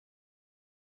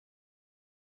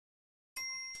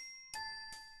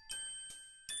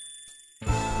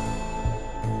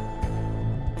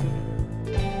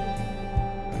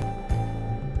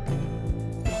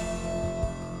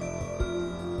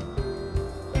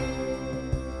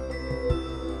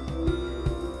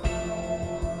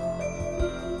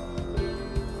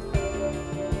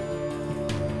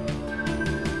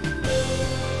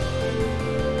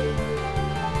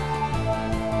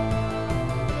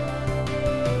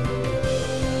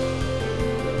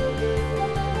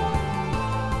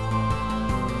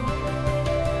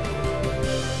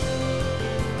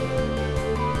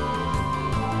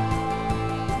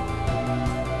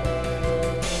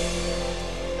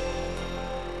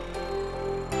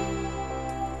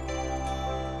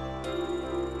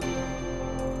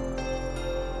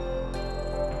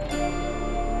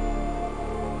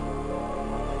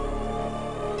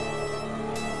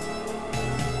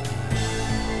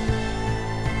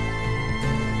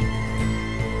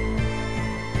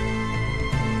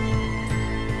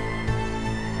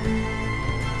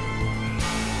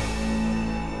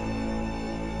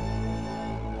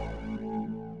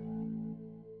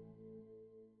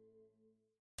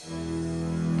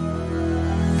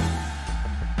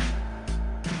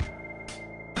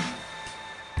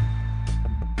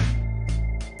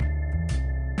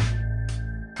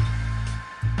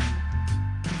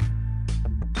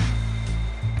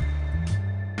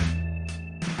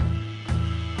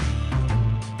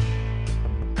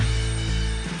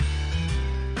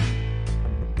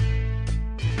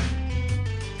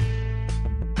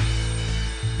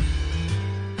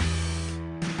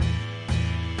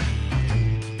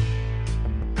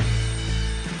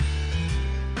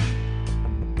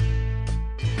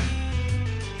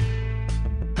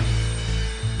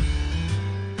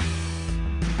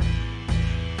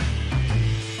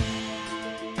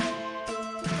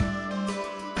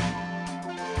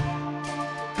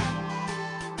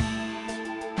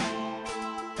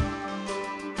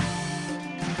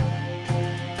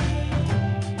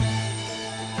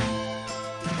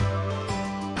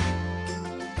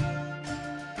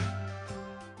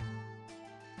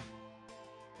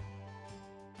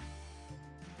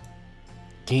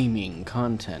gaming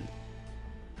content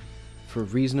for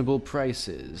reasonable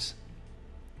prices.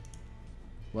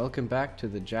 Welcome back to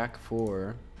the Jack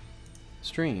 4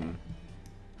 stream.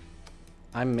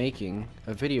 I'm making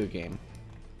a video game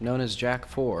known as Jack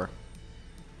 4.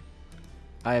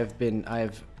 I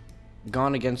have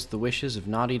gone against the wishes of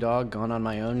Naughty Dog, gone on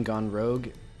my own, gone rogue,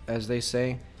 as they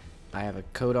say. I have a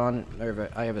coat on, or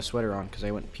I have a sweater on because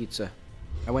I went pizza.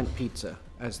 I went pizza,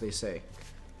 as they say.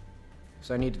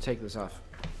 So I need to take this off.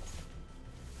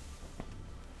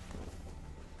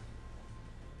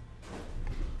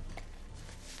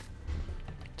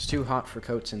 It's too hot for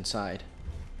coats inside.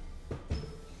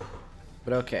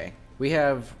 But okay, we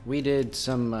did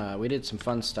some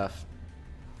fun stuff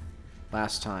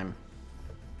last time.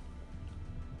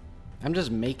 I'm just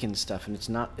making stuff and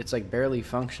it's like barely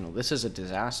functional. This is a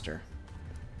disaster.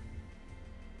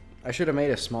 I should have made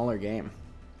a smaller game.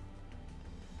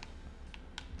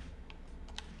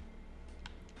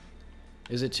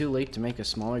 Is it too late to make a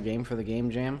smaller game for the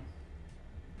game jam?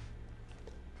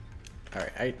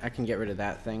 Alright, I can get rid of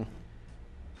that thing.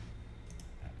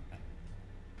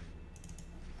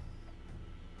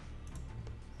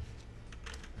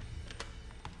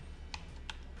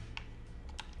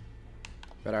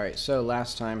 But alright, so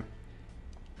last time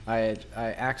I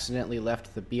accidentally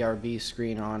left the BRB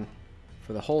screen on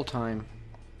for the whole time,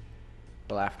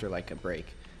 well, after like a break.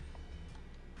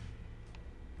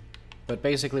 But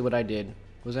basically what I did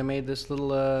was I made this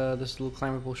little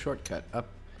climbable shortcut up,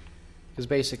 because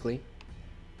basically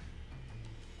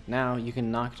now you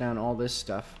can knock down all this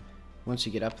stuff once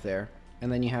you get up there,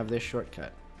 and then you have this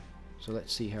shortcut. So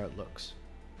let's see how it looks.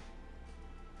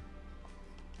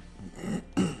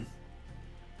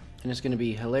 And it's going to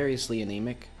be hilariously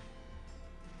anemic,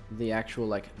 the actual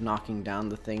like knocking down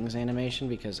the things animation,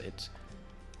 because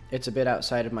it's a bit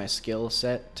outside of my skill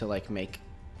set to like make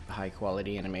high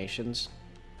quality animations.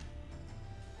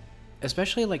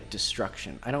 Especially like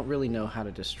destruction. I don't really know how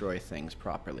to destroy things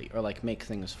properly or like make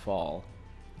things fall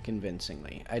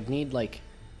convincingly. I'd need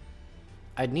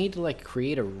to like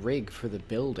create a rig for the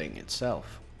building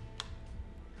itself.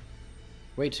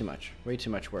 Way too much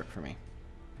work for me.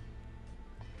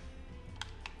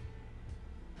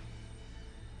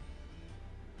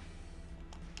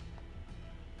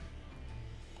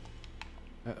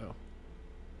 Uh-oh.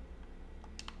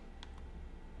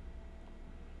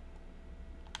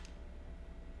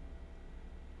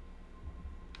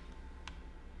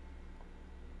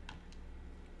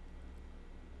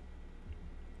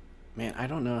 Man, I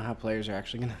don't know how players are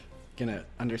actually gonna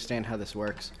understand how this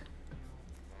works.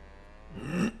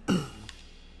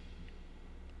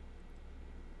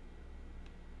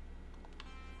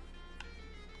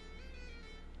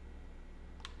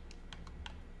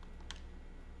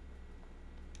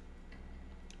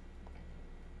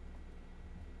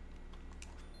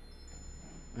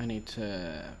 I need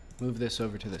to move this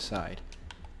over to the side.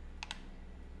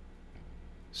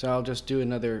 So I'll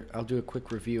do a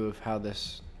quick review of how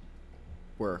this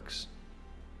works,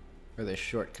 or this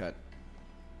shortcut.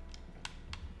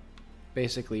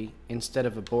 Basically, instead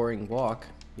of a boring walk,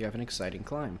 you have an exciting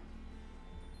climb.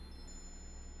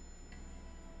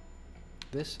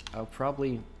 This, I'll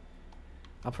probably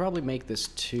make this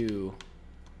too,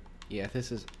 yeah,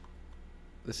 this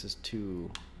is too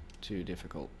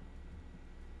difficult.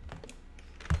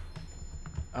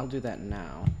 I'll do that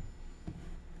now.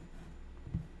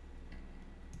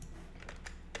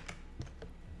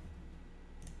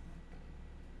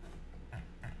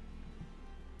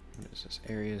 What is this?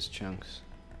 Areas, chunks.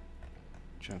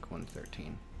 Chunk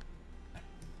 113.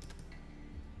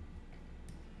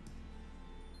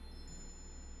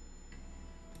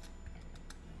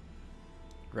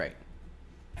 Right.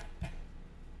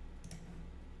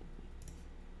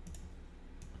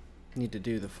 Need to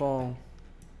do the fall,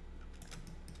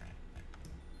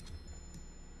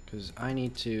 because I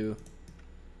need to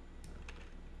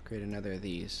create another of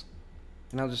these.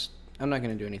 And I'm not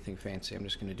going to do anything fancy, I'm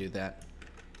just going to do that.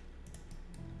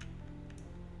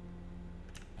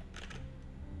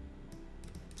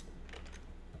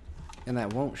 And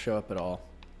that won't show up at all.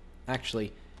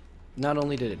 Actually, not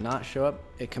only did it not show up,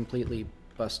 it completely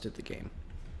busted the game.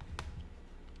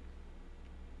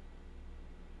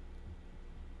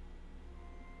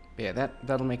 But yeah,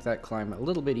 that'll make that climb a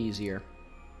little bit easier.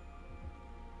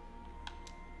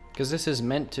 Because this is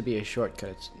meant to be a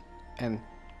shortcut, and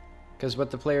because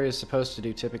what the player is supposed to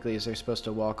do typically is they're supposed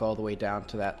to walk all the way down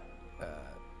to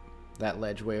that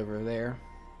ledge way over there,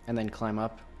 and then climb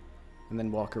up, and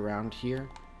then walk around here.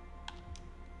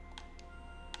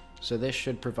 So this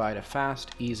should provide a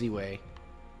fast, easy way,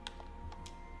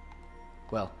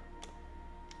 well,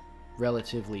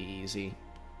 relatively easy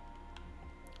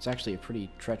It's actually a pretty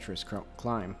treacherous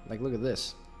climb. Like, look at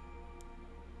this.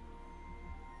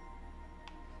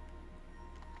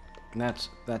 And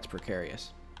that's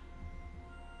precarious.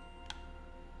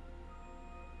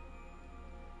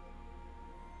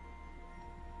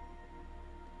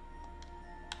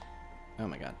 Oh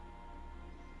my god.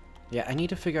 Yeah, I need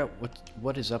to figure out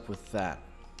what is up with that.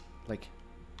 Like,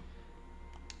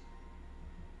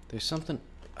 there's something.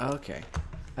 Okay,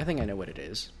 I think I know what it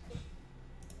is.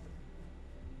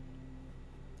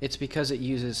 It's because it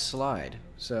uses slide.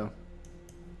 So,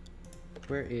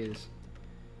 where is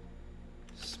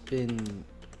spin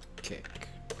kick?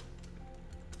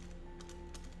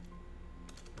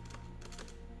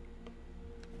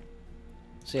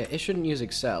 So yeah, it shouldn't use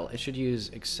Excel. It should use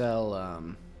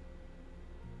Excel,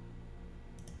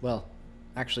 well,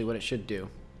 actually what it should do.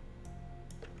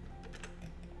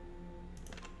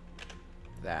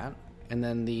 That. And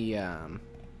then the,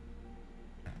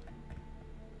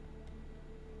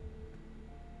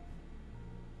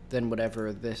 then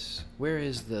whatever this, where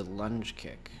is the lunge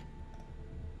kick?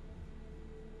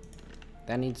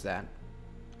 That needs that,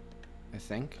 I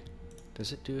think.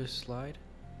 Does it do a slide?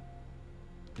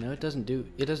 No, it doesn't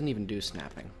even do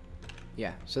snapping.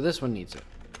 Yeah, so this one needs it.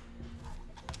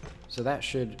 So that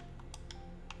should,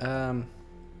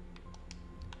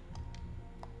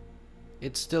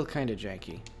 it's still kind of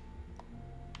janky.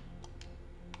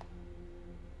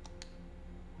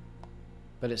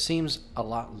 But it seems a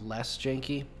lot less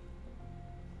janky.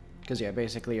 Because yeah,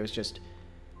 basically it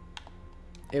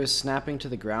was snapping to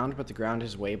the ground, but the ground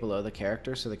is way below the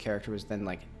character, so the character was then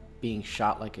like being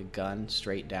shot like a gun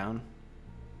straight down.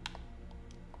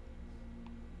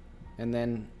 And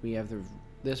then we have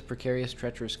this precarious,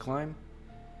 treacherous climb.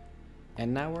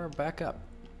 And now we're back up.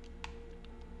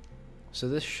 So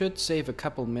this should save a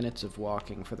couple minutes of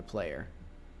walking for the player.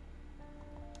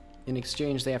 In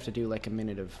exchange, they have to do like a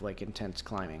minute of like intense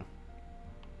climbing.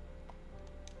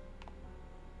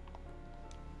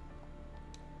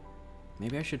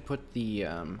 Maybe I should put the,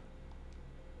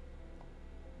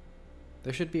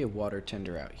 there should be a water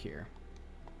tender out here.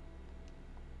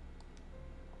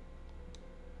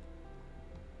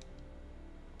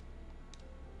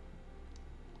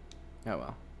 Oh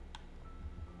well.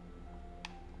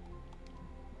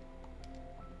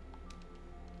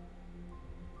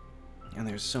 And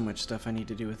there's so much stuff I need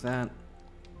to do with that.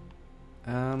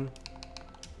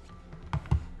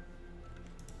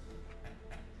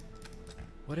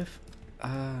 What if,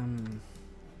 I'm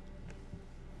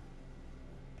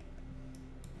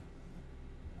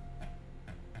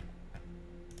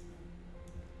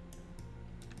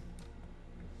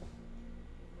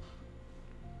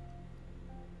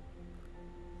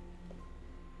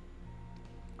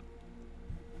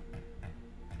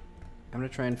gonna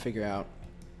try and figure out.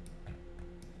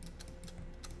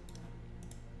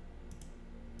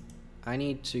 I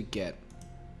need to get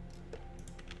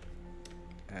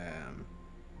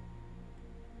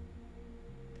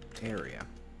area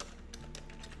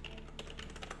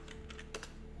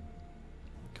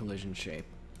collision shape.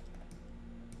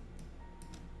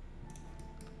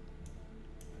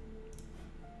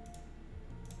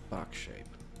 Box shape.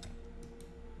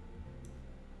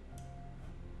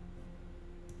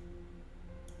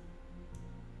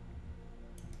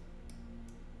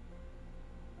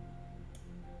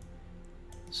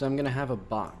 So I'm gonna have a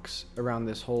box around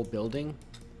this whole building,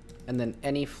 and then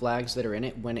any flags that are in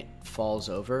it when it falls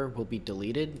over will be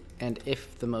deleted, and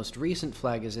if the most recent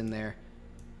flag is in there,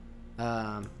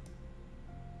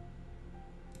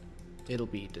 it'll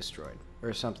be destroyed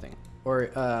or something. Or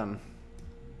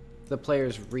the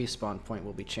player's respawn point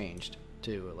will be changed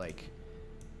to like,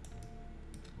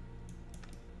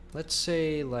 let's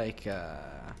say like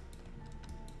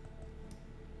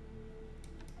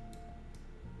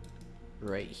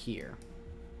right here.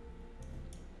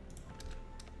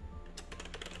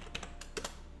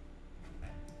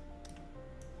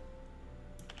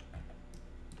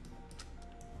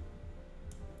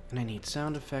 And I need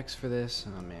sound effects for this.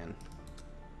 Oh man.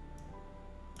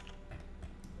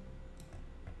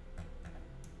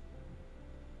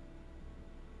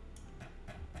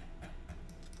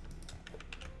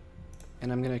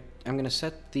 And I'm gonna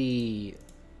set the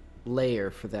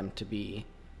layer for them to be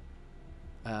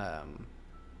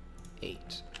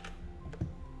 8.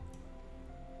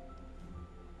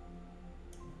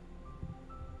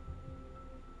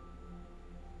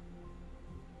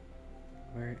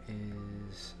 Where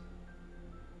is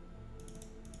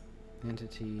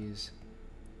entities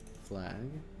flag?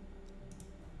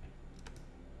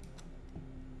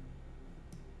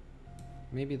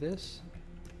 Maybe this?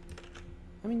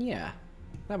 I mean, yeah,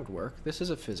 that would work. This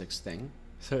is a physics thing.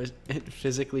 So it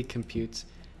physically computes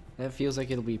That feels like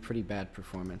it'll be pretty bad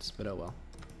performance, but oh well.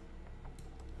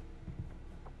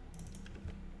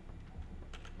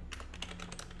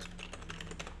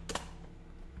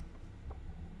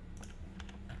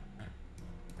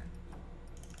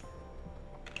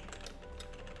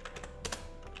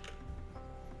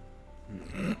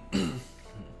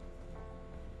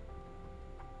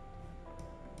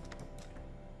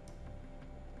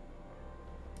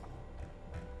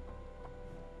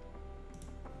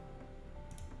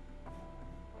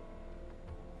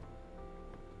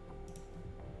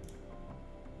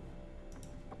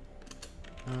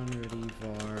 Already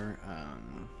var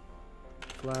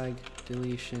flag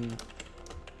deletion.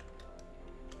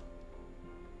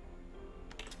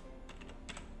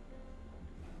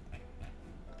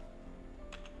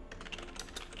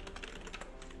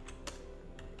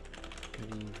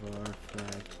 Ready var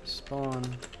flag spawn.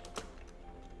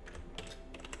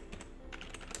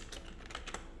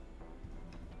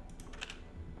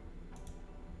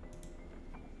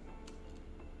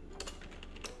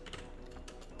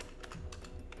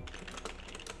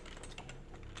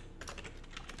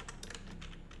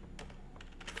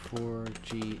 For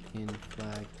g in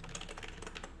flag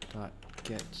dot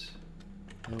get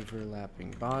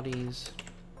overlapping bodies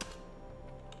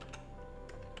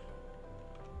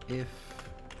if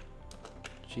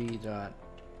g dot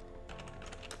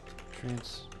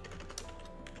trans.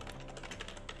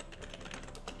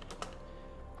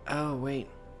 Oh wait,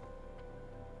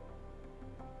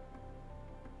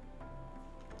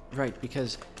 right,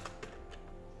 because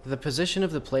the position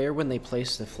of the player when they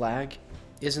place the flag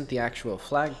isn't the actual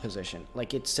flag position.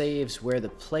 Like, it saves where the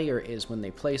player is when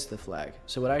they place the flag.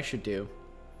 So what I should do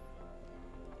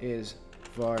is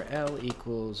var l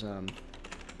equals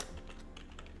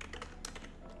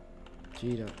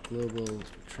g.global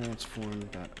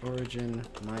transform.origin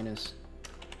minus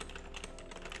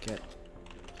get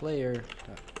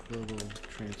player.global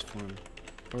transform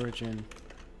origin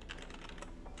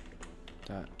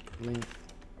dot length.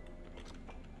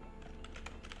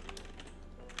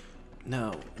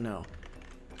 No.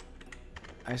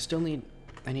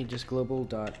 I need just global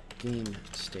dot game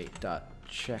state dot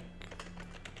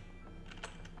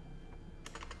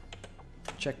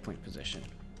checkpoint position.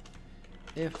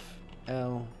 If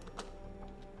L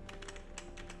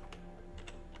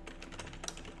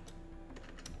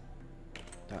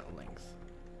dot length.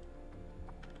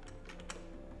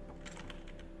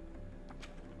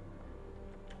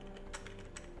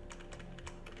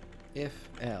 If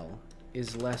L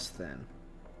is less than,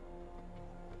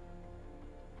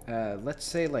 let's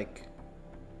say like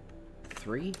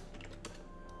 3,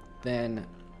 then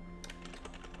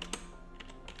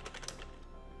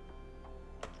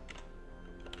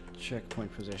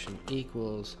checkpoint position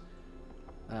equals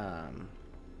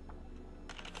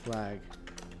flag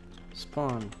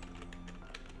spawn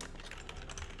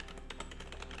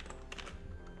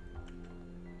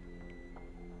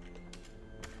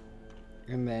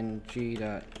and then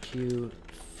g.q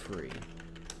free.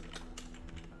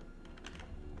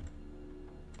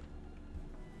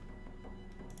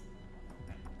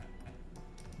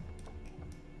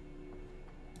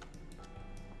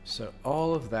 So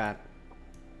all of that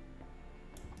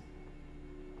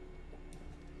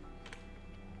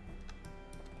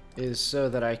is so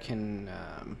that I can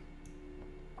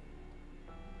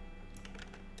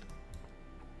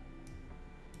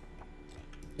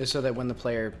is so that when the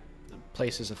player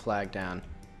places a flag down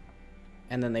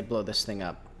and then they blow this thing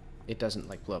up, it doesn't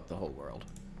like blow up the whole world.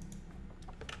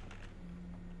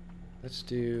 Let's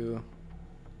do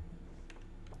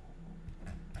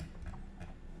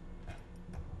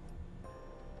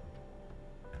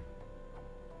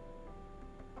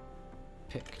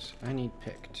picked. I need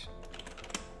picked.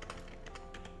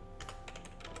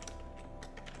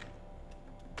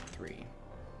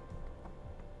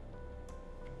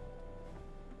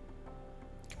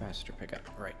 Capacitor pickup,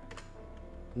 right.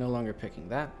 No longer picking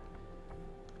that.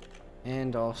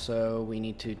 And also we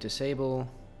need to disable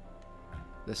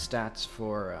the stats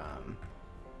for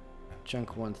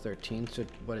chunk 113. So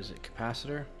what is it,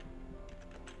 capacitor?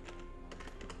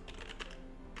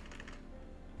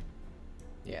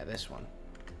 Yeah, this one.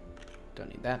 Don't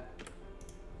need that.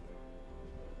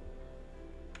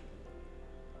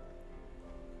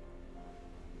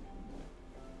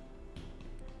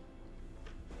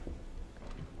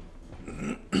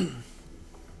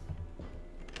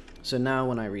 So now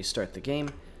when I restart the game,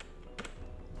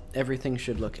 everything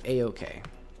should look a-okay.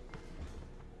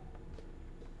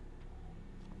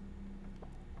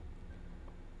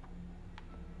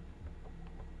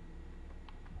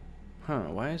 Huh,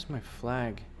 why is my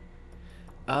flag...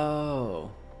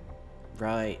 Oh,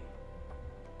 right.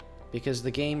 because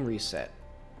the game reset,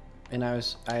 and I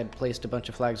had placed a bunch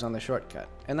of flags on the shortcut,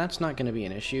 and that's not going to be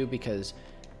an issue because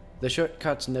the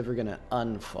shortcut's never going to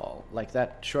unfall. Like,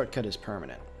 that shortcut is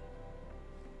permanent.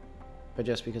 But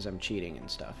just because I'm cheating and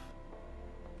stuff.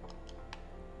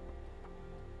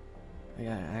 I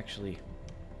gotta actually...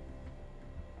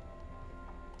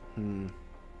 I'm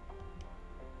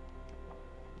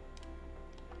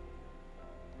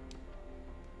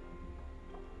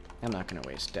not gonna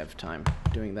waste dev time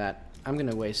doing that. I'm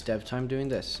gonna waste dev time doing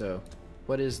this. So,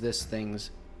 what is this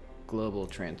thing's global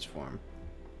transform?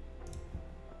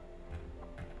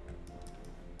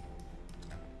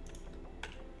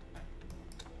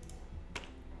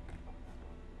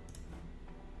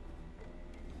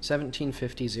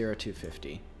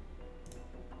 $1750.0250.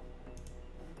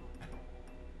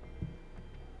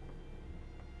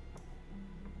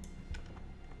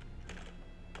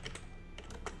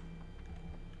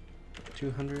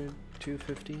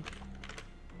 $200.250.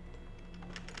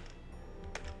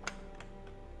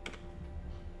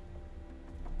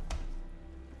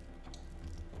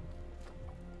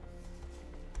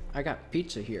 I got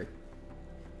pizza here.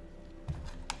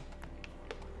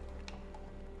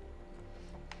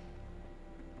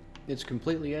 It's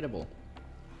completely edible.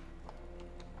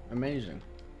 Amazing.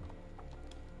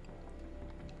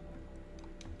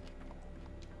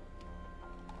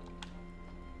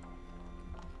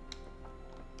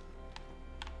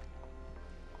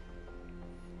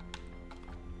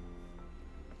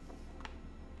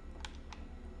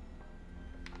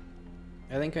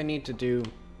 I think I need to do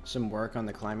some work on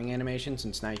the climbing animation,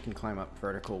 since now you can climb up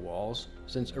vertical walls.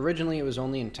 Since originally it was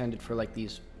only intended for like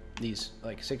these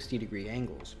like 60-degree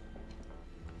angles.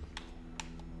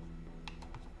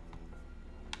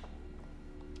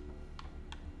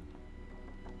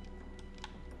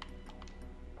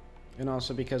 And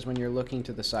also because when you're looking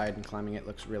to the side and climbing, it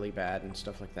looks really bad and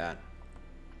stuff like that.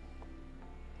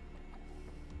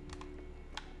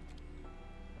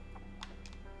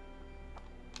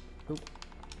 Oop.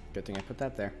 Good thing I put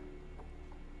that there.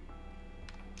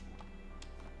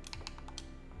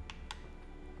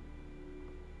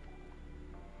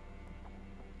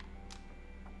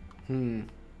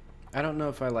 I don't know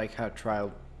if I like how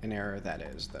trial and error that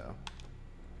is, though.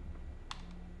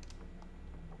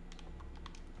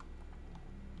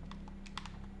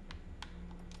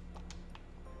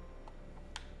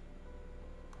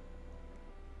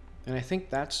 And I think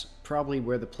that's probably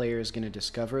where the player is going to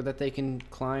discover that they can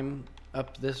climb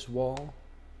up this wall.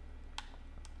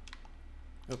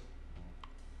 Oh.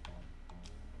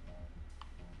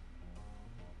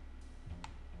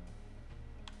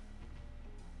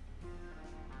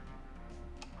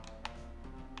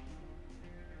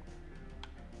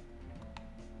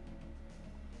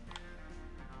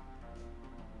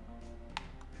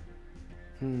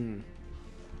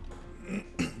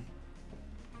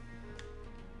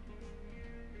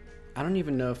 I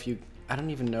don't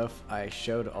even know if I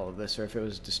showed all of this or if it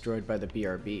was destroyed by the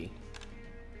BRB.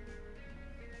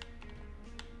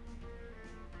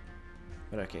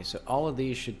 But okay, so all of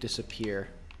these should disappear.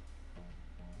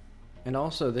 And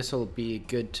also this will be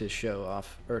good to show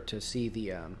off, or to see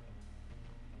the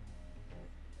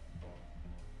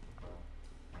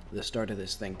start of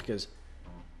this thing, because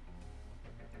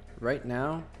right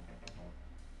now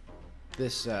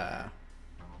this oh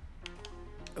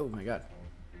my god.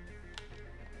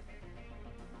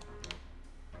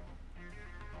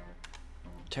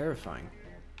 Terrifying.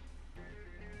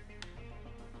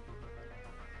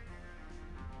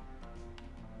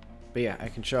 But yeah, I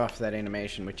can show off that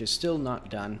animation, which is still not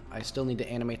done. I still need to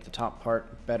animate the top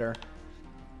part better.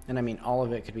 And I mean, all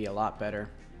of it could be a lot better.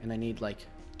 And I need like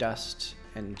dust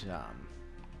and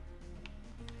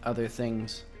other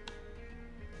things.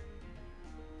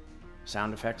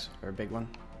 Sound effects are a big one.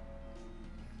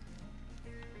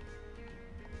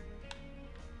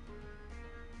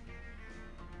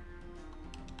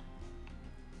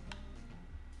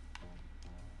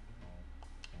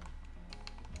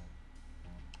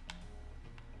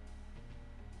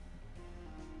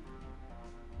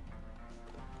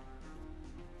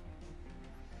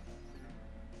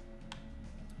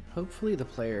 Hopefully the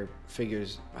player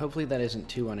figures, hopefully that isn't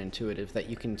too unintuitive, that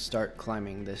you can start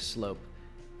climbing this slope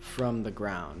from the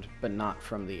ground, but not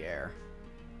from the air.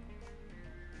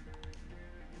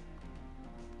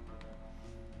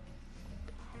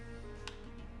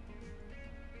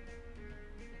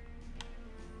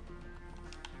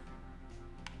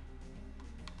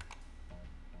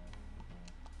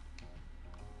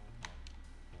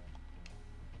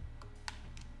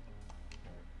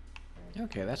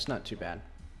 Okay, that's not too bad.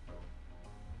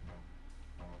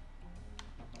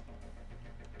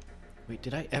 Wait,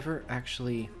 did I ever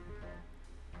actually...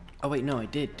 Oh wait, no, I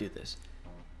did do this.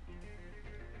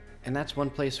 And that's one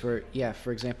place where, yeah,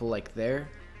 for example, like there,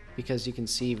 because you can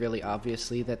see really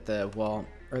obviously that the wall,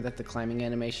 or that the climbing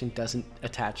animation doesn't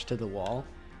attach to the wall.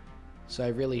 So I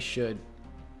really should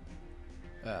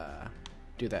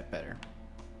do that better.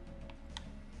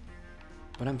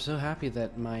 But I'm so happy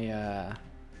that my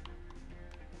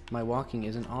my walking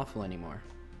isn't awful anymore.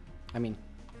 I mean,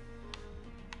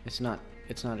 it's not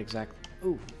exact.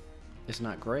 Ooh, it's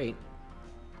not great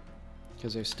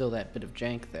because there's still that bit of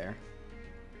jank there.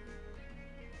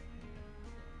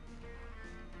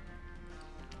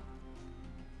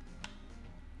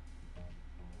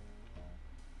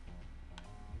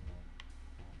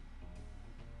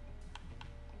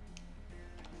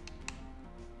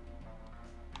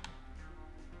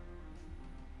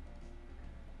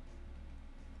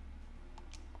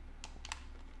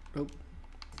 Oh.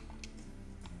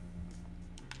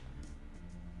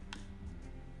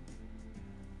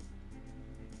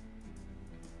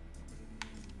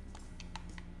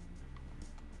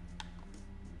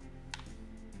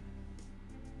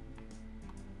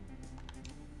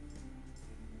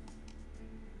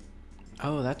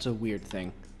 Oh, that's a weird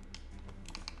thing.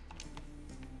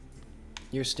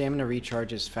 Your stamina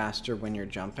recharges faster when you're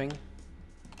jumping.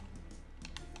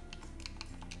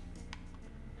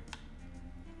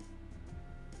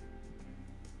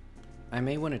 I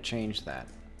may want to change that.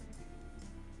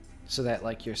 So that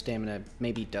like your stamina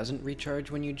maybe doesn't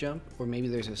recharge when you jump, or maybe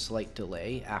there's a slight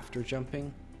delay after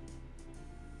jumping.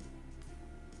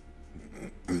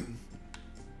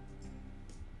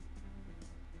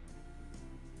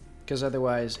 Because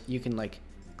otherwise you can like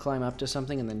climb up to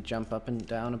something and then jump up and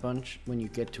down a bunch when you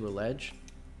get to a ledge.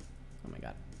 Oh my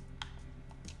god.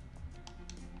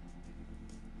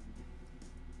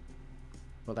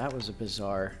 Well, that was a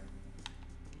bizarre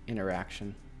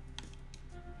interaction.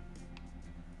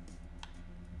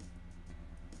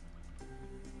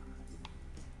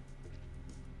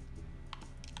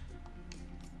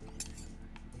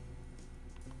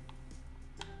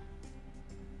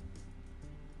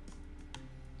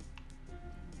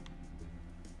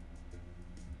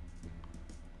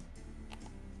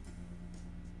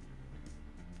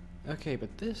 Okay,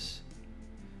 but this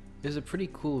is a pretty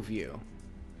cool view.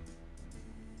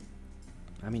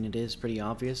 I mean, it is pretty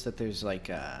obvious that there's like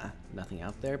nothing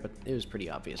out there, but it was pretty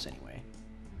obvious anyway.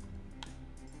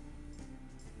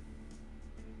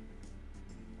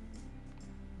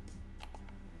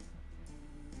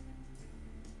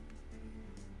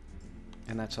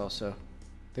 And that's also,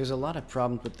 there's a lot of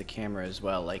problems with the camera as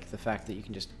well, like the fact that you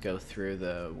can just go through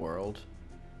the world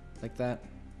like that.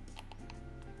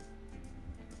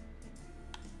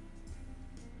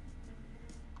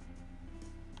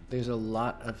 There's a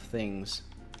lot of things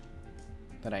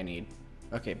that I need.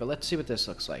 Okay, but let's see what this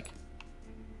looks like.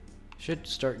 Should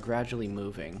start gradually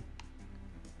moving.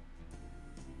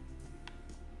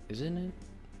 Isn't it?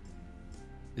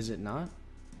 Is it not?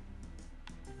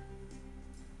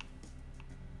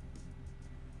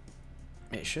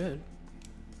 It should.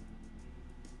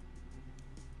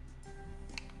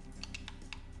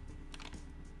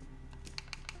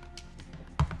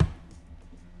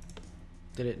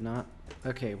 Did it not?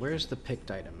 Okay, where's the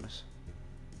picked items?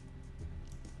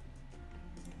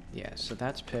 Yeah, so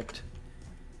that's picked.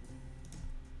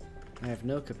 I have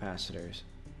no capacitors.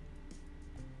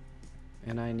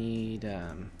 And I need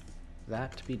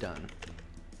that to be done.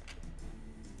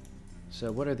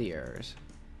 So what are the errors?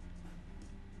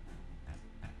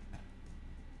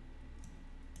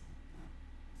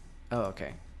 Oh,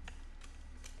 okay.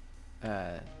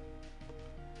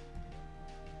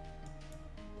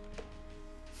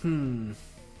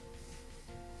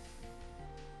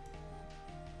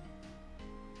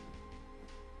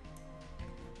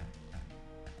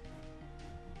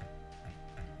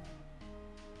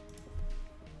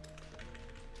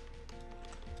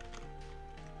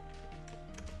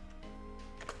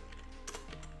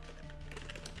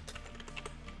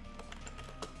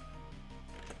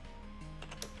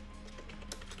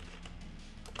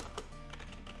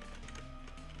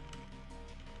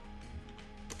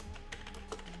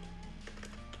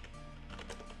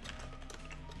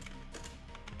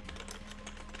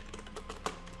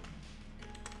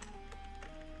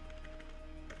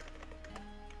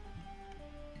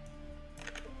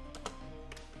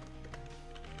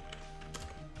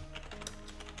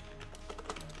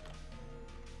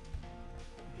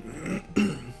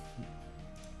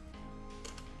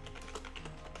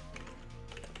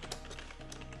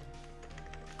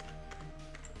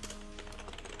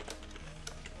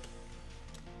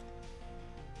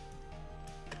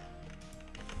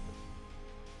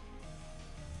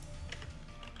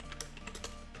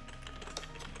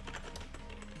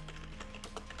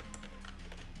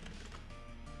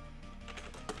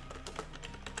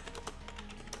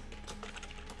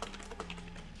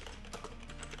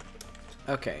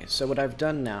 Okay, so what I've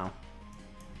done now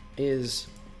is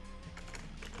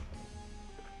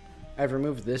I've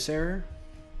removed this error,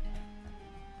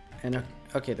 and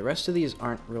okay, the rest of these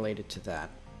aren't related to that.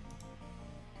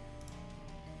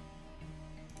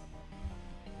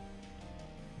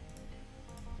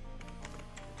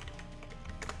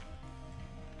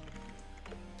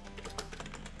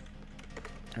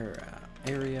 Or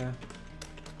area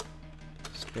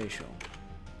spatial.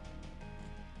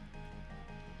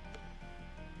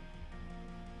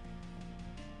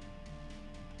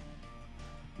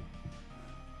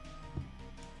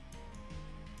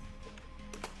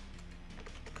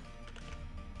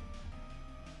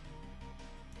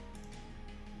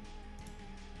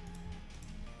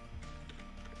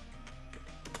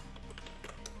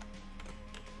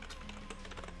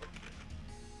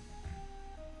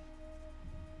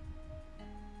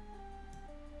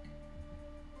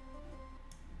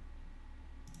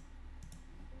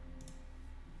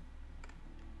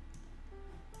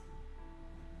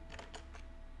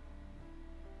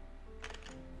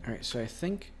 Alright, so I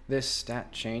think this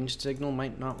stat change signal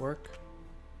might not work.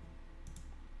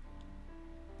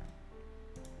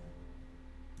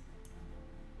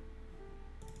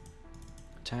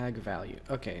 Tag value.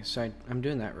 Okay, so I'm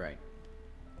doing that right.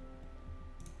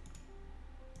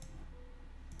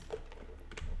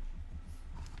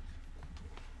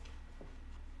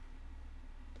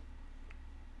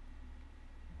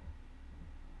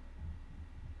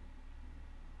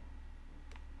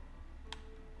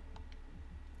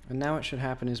 And now what should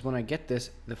happen is when I get this,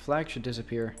 the flag should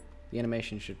disappear, the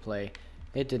animation should play.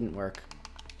 It didn't work.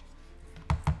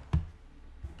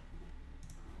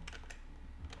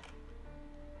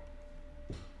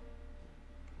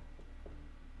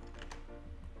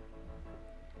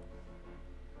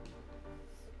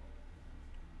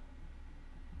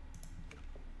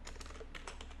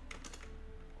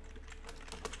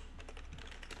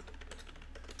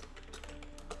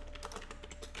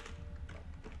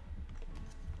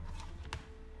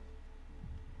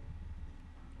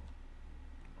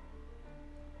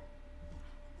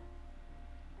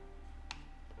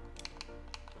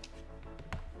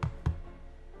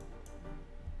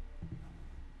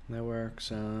 That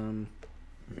works.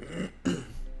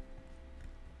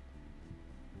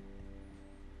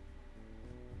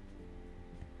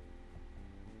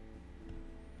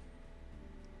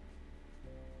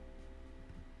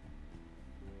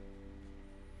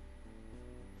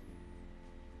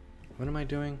 What am I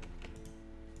doing?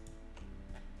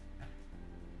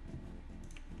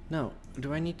 No,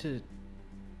 do I need to...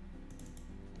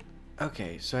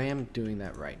 Okay, so I am doing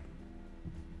that right.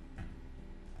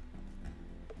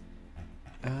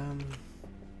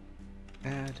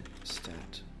 Add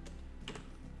stat.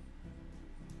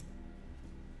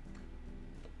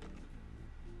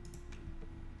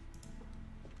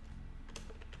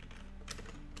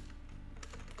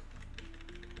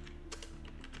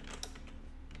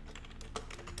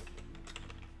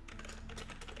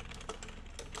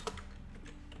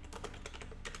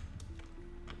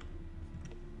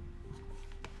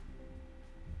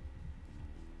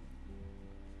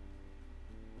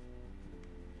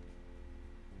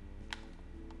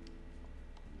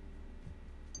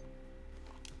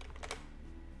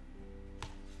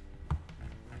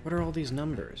 What are all these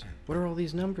numbers? What are all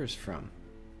these numbers from?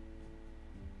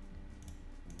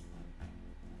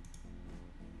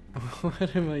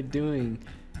 What am I doing?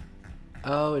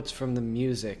 Oh, it's from the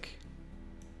music.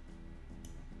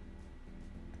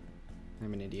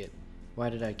 I'm an idiot. Why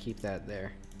did I keep that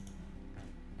there?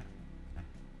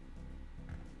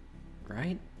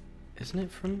 Right? Isn't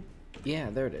it from... Yeah,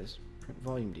 there it is. Print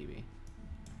volume DB.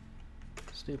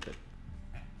 Stupid.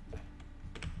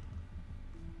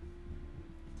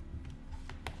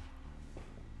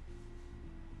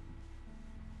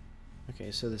 Okay,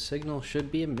 so the signal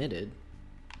should be emitted.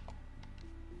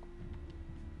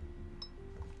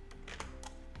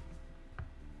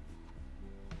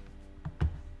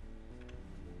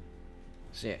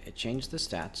 So yeah, it changed the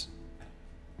stats.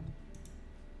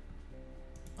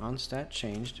 On stat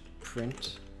changed,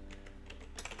 print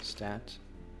stat.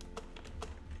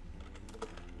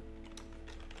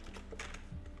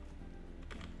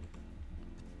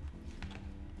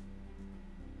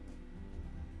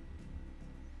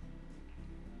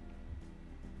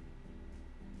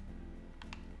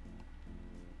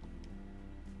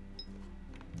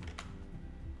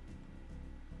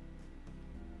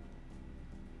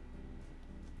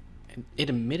 And it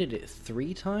emitted it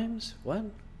 3 times? What?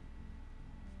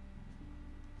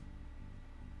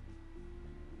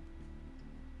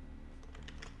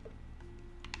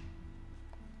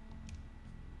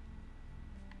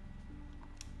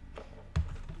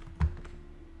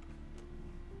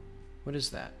 What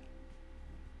is that?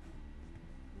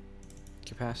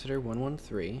 Capacitor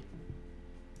 113.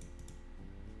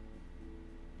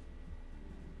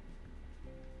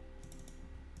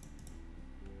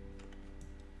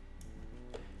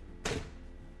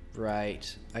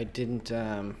 Right. I didn't,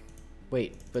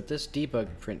 wait, but this debug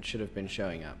print should have been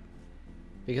showing up.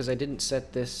 Because I didn't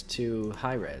set this to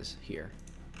high res here.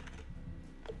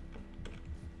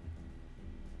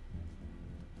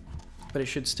 But it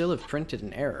should still have printed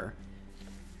an error.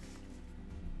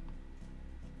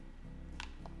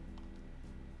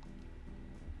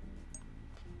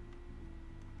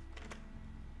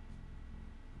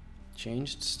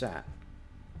 Changed stat.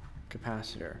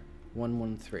 Capacitor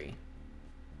 113.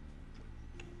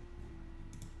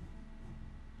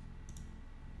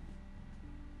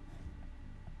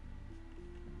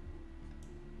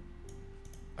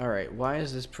 Alright, why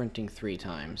is this printing 3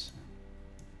 times?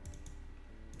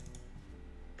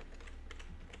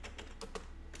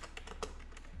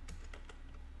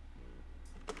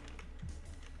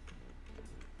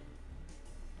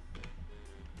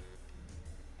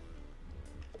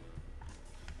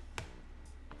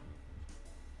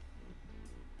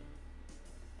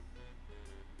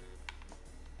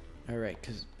 Alright,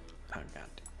 because... oh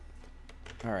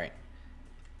god. Alright.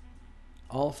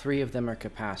 All 3 of them are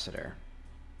capacitor.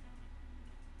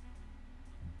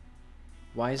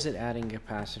 Why is it adding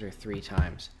capacitor 3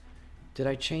 times? Did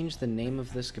I change the name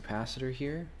of this capacitor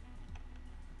here?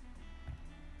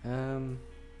 Where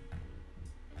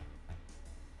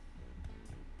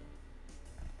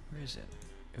is it?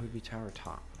 It would be tower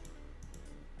top.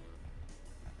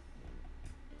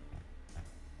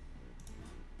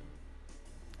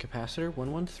 Capacitor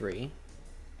 113.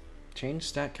 Change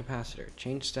stat capacitor.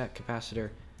 Change stat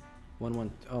capacitor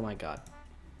 11. Oh my god.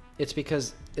 It's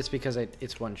because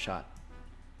it's one shot.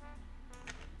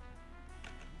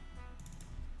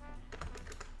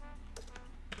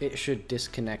 It should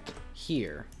disconnect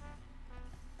here.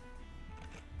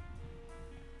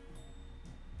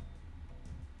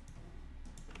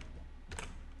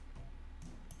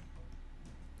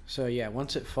 So yeah,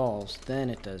 once it falls, then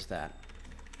it does that.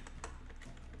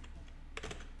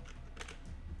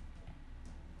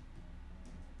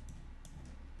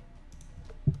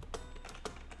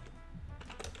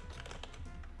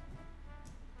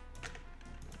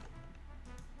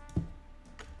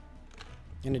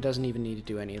 And it doesn't even need to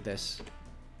do any of this.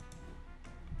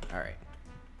 Alright.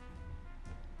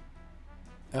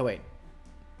 Oh wait.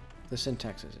 The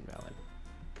syntax is invalid.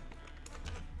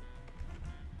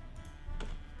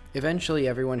 Eventually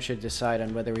everyone should decide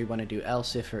on whether we want to do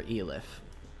else if or elif.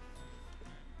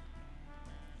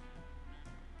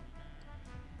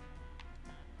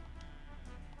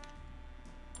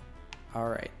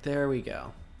 Alright, there we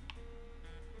go.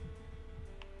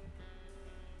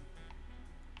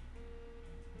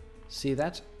 See,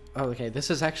 that's... oh, okay, this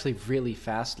is actually really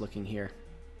fast looking here.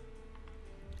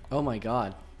 Oh my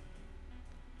god.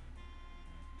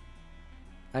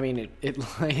 I mean,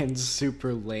 it lands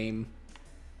super lame.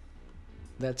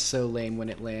 That's so lame when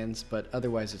it lands, but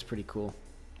otherwise it's pretty cool.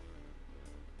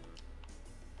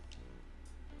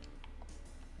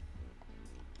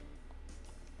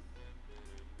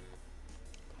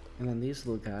 And then these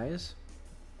little guys.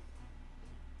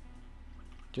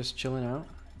 Just chilling out.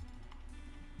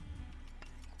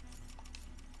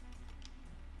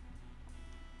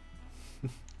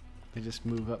 They just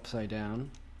move upside down.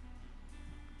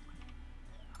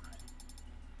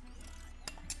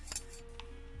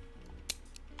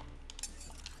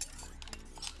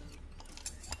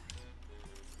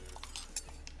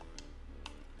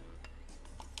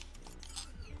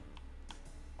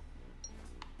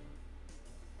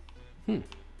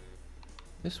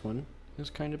 This one is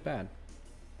kind of bad.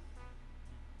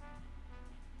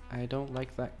 I don't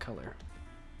like that color.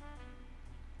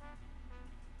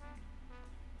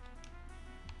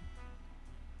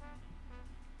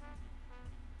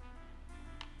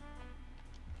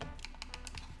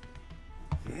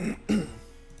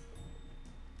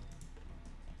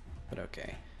 But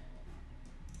okay.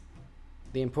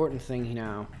 The important thing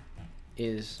now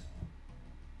is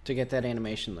to get that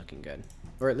animation looking good.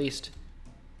 Or at least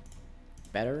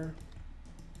better.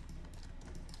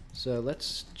 So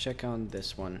let's check on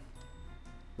this one.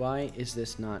 Why is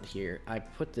this not here? I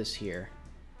put this here.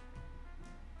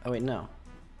 Oh wait, no.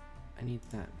 I need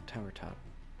that tower top.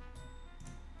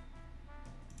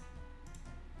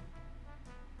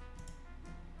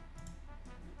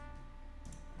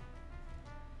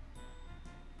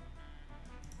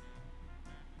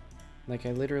 Like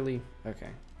I literally... okay,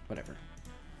 whatever.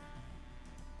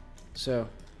 So,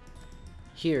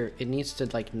 here, it needs to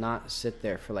like not sit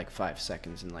there for like 5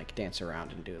 seconds and like dance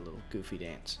around and do a little goofy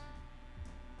dance.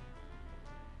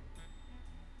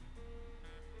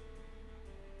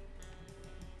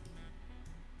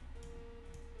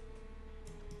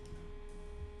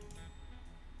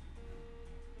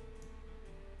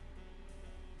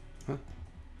 Huh?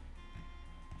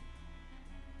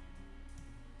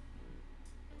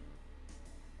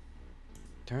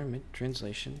 Darn it,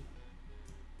 translation.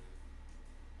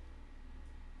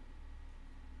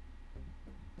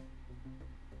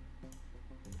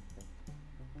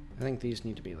 I think these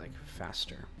need to be like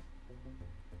faster.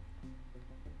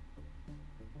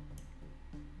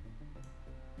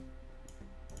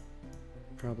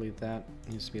 Probably that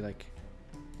needs to be like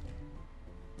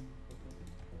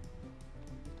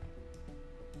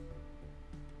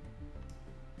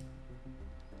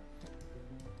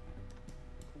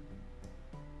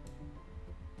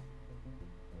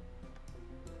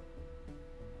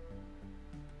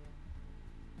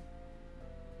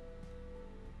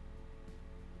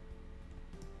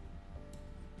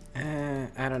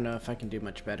I don't know if I can do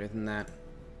much better than that.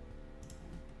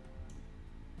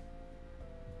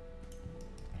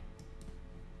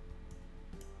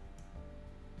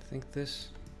 I think this...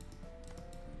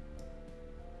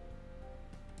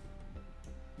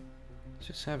 Let's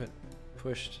just have it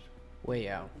pushed way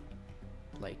out.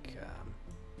 Like,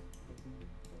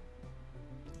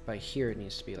 by here it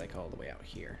needs to be like all the way out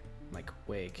here. Like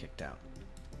way kicked out.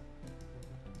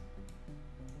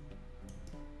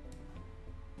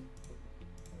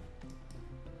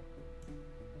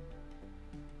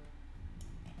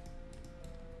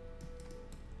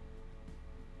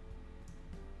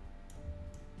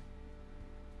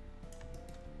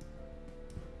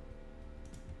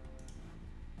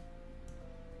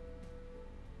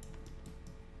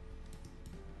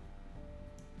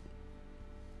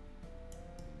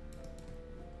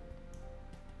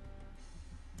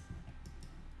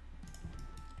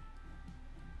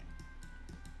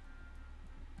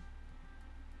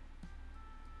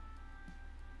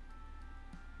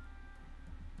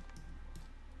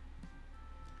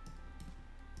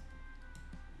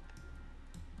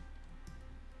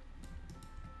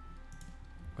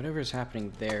 Whatever is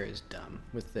happening there is dumb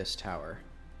with this tower.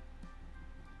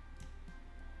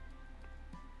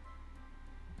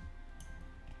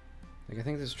 Like, I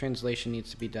think this translation needs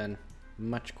to be done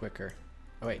much quicker.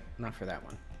 Oh wait, not for that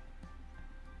one.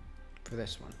 For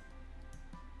this one.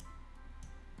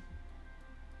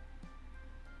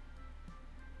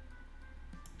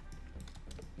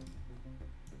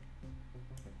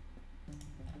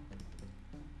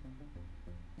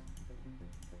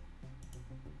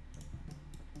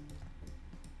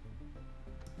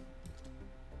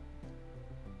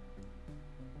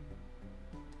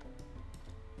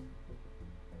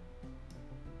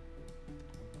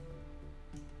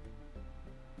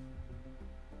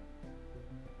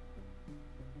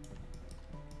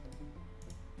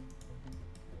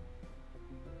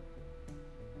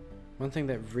 One thing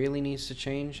that really needs to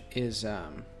change is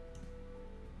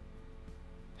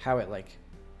how it like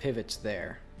pivots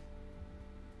there.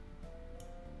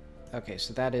 Okay,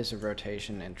 so that is a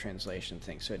rotation and translation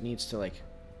thing, so it needs to like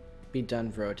be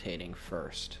done rotating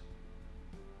first.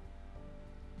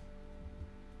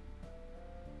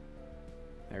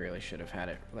 I really should have had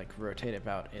it like rotate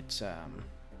about its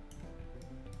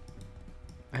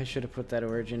I should have put that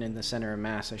origin in the center of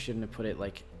mass. I shouldn't have put it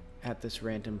like at this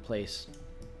random place.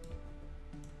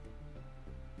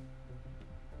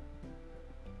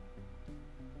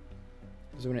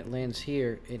 Because when it lands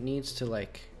here, it needs to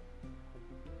like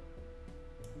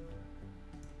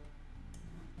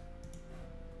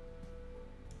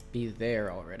be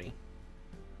there already.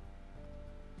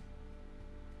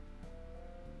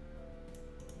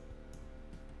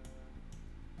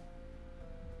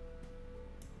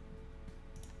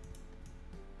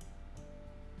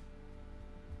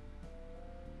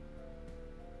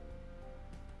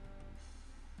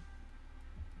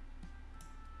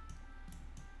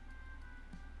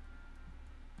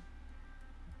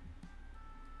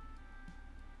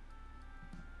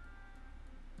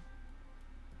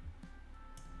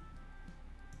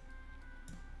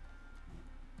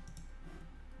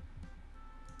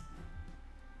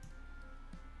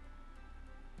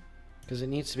 Because it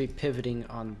needs to be pivoting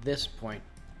on this point.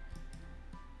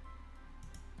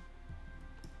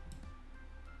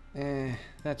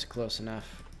 That's close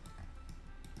enough.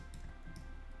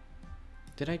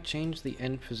 Did I change the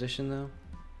end position though?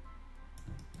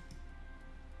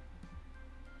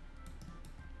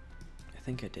 I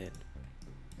think I did.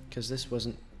 Because this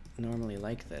wasn't normally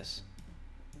like this.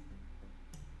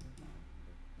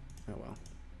 Oh well.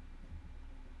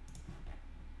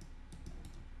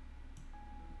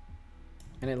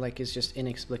 And it like is just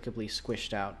inexplicably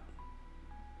squished out.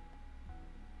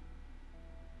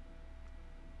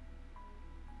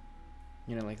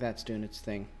 You know, like that's doing its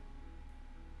thing.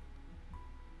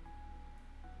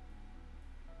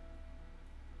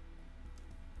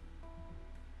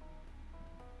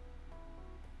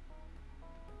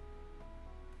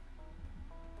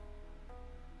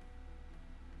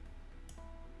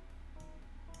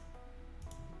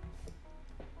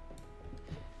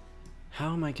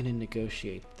 How am I going to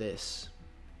negotiate this?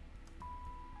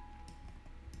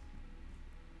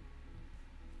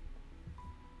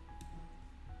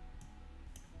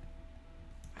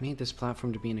 I need this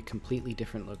platform to be in a completely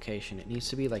different location. It needs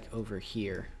to be like over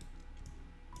here.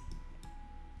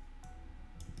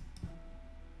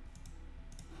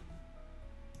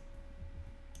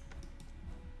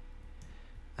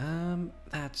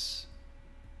 That's...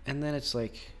 And then it's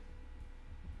like...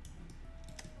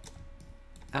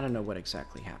 I don't know what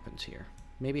exactly happens here.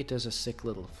 Maybe it does a sick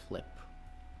little flip.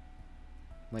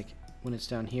 Like, when it's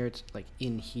down here, it's like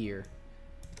in here.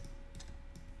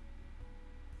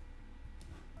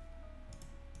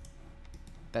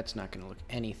 That's not going to look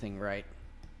anything right.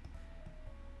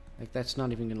 Like, that's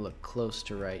not even going to look close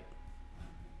to right.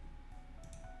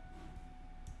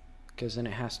 Because then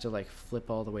it has to, like, flip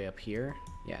all the way up here.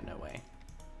 Yeah, no way.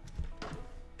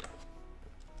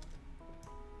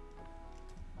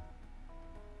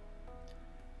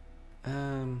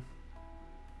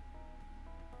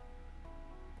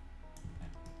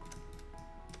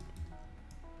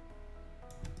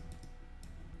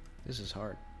 This is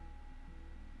hard.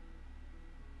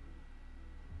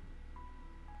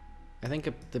 I think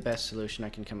the best solution I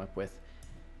can come up with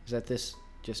is that this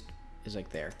just is like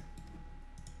there.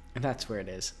 And that's where it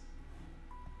is.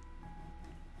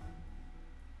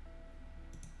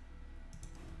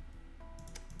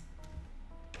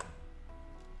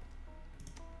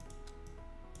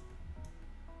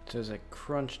 So it's like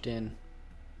crunched in.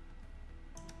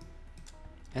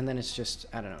 And then it's just,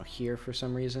 I don't know, here for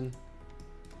some reason.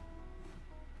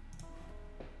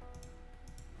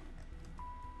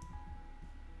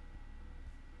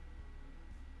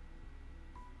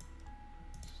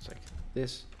 It's like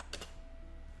this.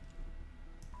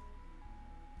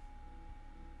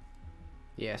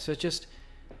 Yeah, so it just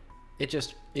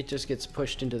gets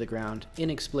pushed into the ground,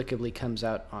 inexplicably comes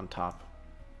out on top.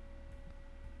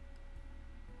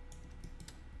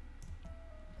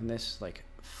 And this like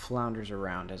flounders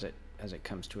around as it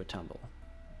comes to a tumble.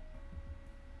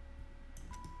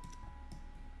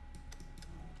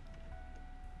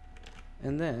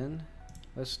 And then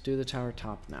let's do the tower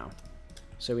top now.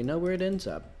 So we know where it ends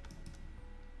up.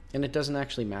 And it doesn't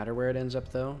actually matter where it ends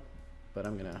up though, but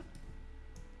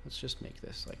let's just make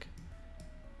this like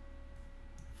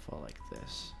fall like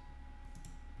this.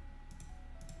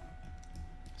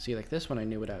 See, like this one I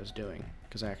knew what I was doing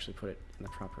because I actually put it in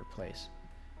the proper place.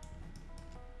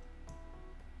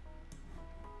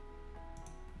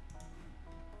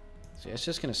 So yeah, it's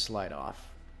just gonna slide off.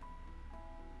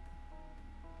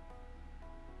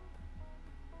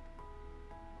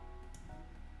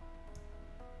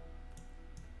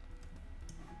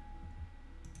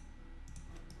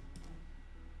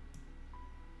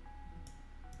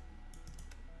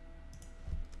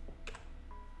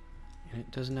 And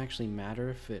it doesn't actually matter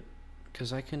if it,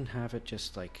 because I can have it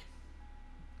just like,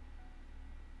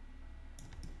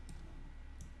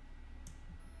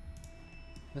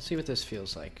 let's see what this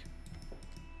feels like.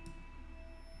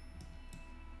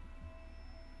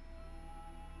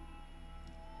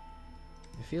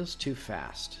 It feels too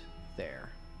fast there,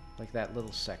 like that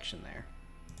little section there.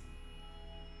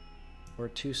 Or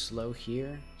too slow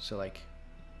here, so like,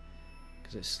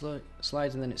 because it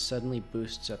slides and then it suddenly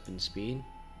boosts up in speed.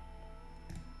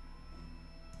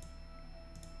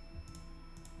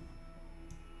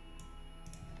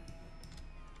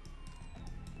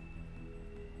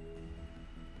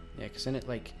 Yeah, because then it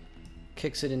like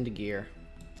kicks it into gear.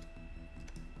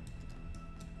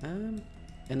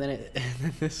 And then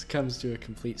this comes to a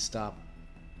complete stop.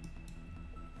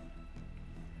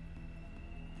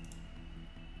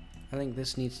 I think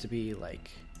this needs to be like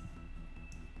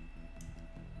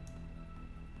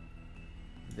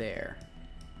there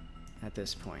at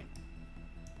this point.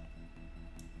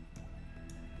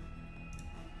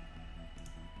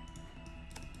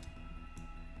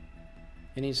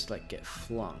 It needs to like get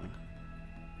flung.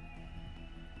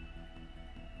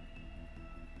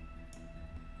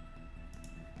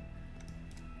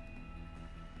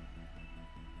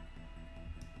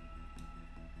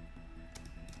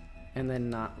 And then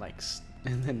not like,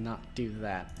 and then not do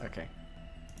that. Okay.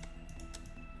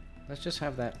 Let's just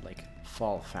have that like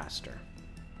fall faster.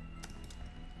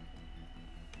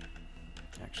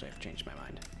 Actually, I've changed my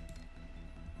mind.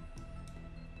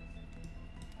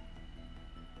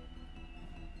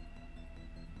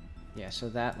 Yeah, so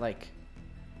that, like,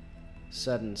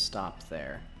 sudden stop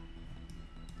there.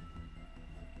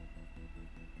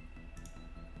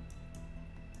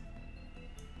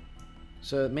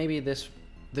 So maybe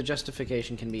the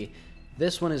justification can be,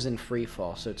 this one is in free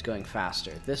fall, so it's going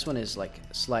faster. This one is, like,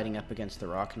 sliding up against the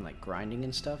rock and, like, grinding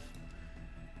and stuff.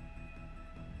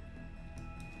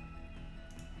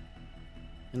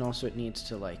 And also it needs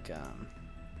to, like,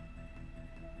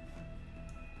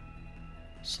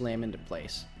 slam into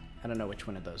place. I don't know which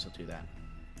one of those will do that.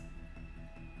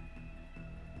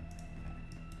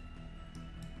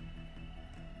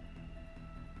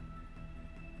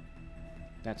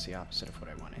 That's the opposite of what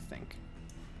I want, I think.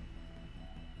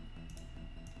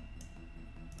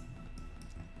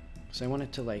 So I want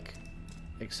it to, like,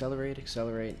 accelerate,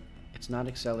 accelerate. It's not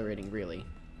accelerating, really.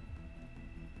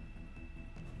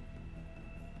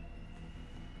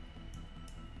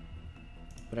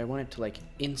 But I want it to, like,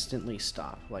 instantly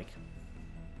stop, like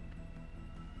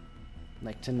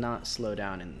to not slow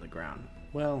down in the ground.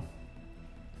 Well,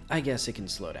 I guess it can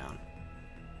slow down.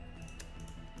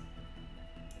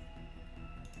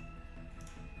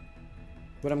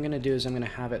 What I'm gonna do is I'm gonna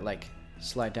have it, like,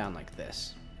 slide down like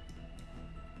this.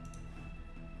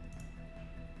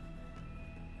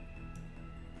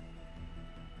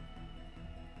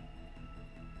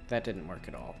 That didn't work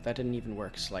at all. That didn't even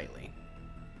work slightly.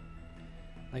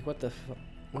 Like, what the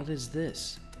what is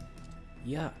this?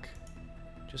 Yuck.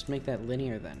 Just make that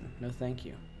linear then. No thank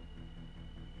you.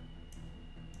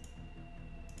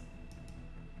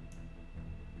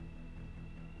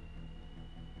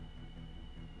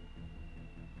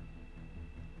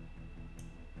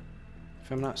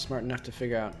 If I'm not smart enough to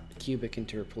figure out cubic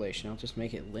interpolation, I'll just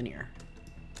make it linear.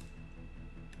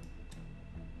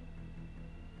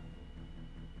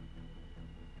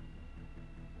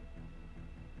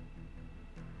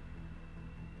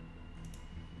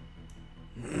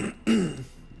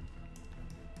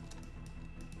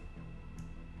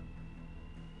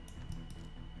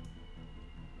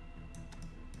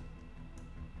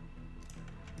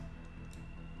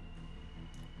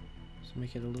 So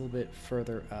make it a little bit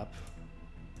further up.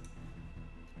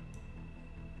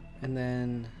 And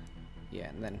then, yeah,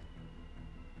 and then.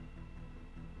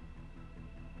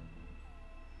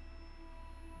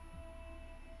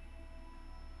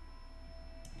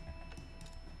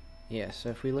 Yeah, so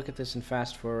if we look at this and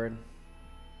fast forward,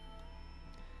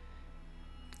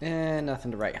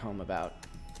 nothing to write home about.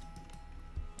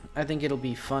 I think it'll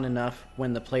be fun enough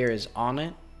when the player is on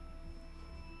it.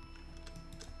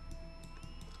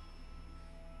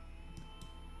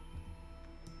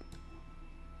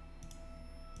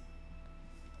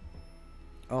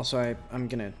 Also, I'm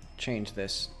gonna change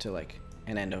this to, like,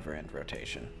 an end-over-end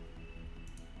rotation.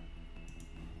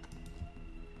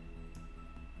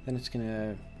 Then it's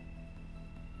gonna...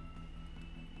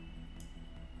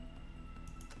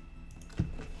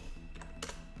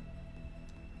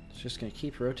 It's just gonna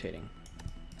keep rotating.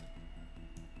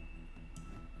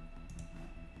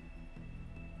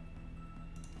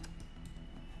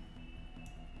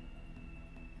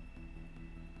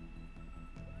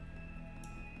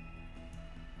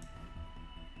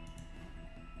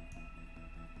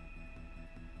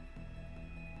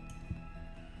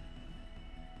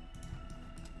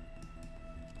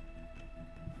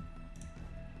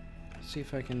 See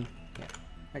if I can, yeah,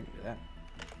 I can do that.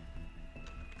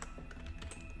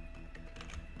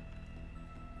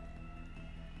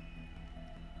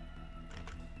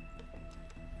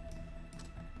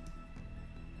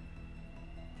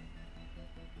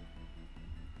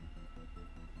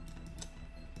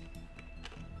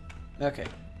 Okay,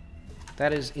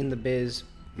 that is in the biz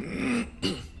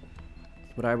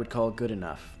what I would call good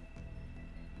enough.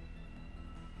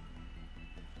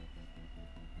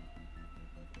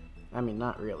 I mean,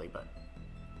 not really, but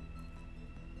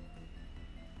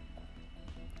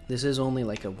this is only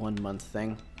like a 1 month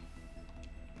thing.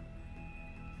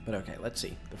 But okay, let's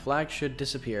see. The flag should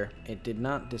disappear. It did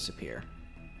not disappear.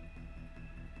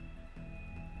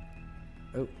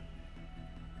 Oh.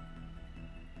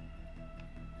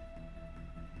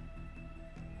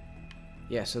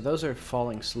 Yeah, so those are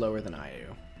falling slower than I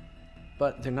do.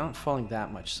 But they're not falling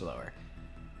that much slower.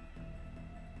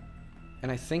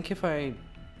 And I think if I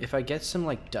get some,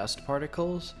 like, dust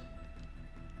particles,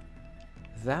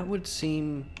 that would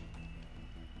seem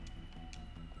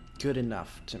good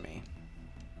enough to me.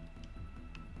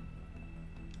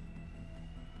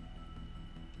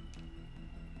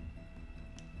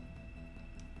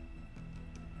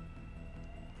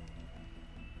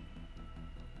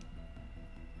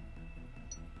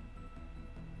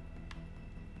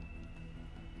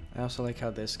 I also like how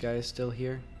this guy is still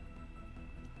here.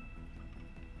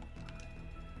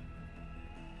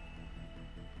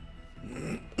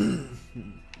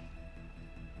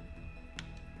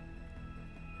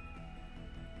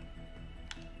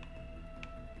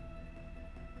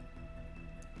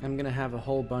 I'm gonna have a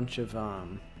whole bunch of, well,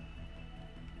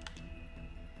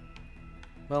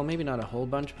 maybe not a whole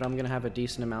bunch, but I'm gonna have a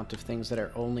decent amount of things that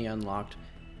are only unlocked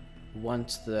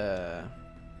once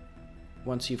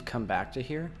you've come back to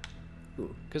here.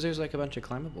 Ooh, because there's like a bunch of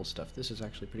climbable stuff. This is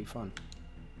actually pretty fun.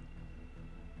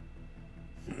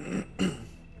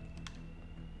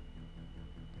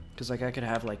 Because like I could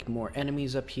have like more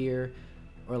enemies up here,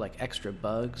 or like extra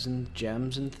bugs and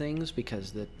gems and things,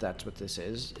 because that's what this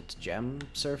is. It's gem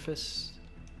surface.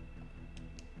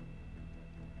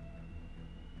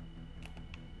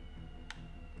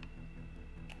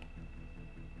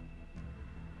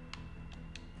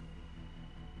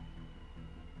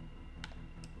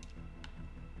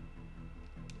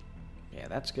 Yeah,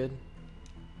 that's good.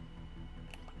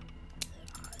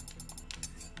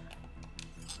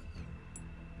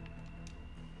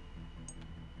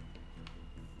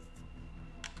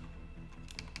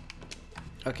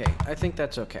 Okay, I think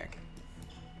that's okay.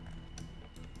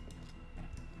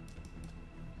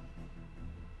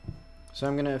 So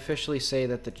I'm gonna officially say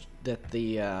that the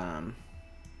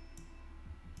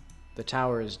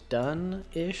tower is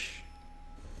done-ish.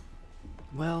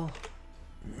 Well,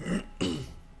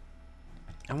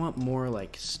 I want more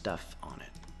like stuff on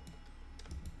it,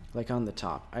 like on the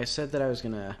top. I said that I was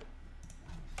gonna.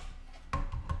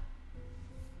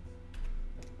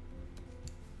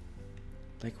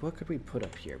 Like, what could we put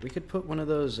up here? We could put one of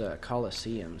those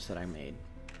coliseums that I made.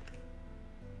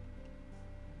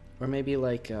 Or maybe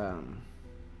like, so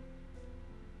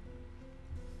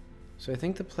I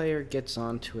think the player gets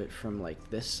onto it from like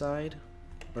this side,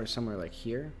 or somewhere like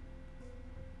here.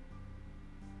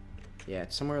 Yeah,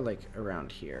 it's somewhere like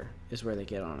around here is where they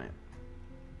get on it.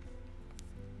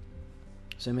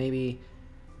 So maybe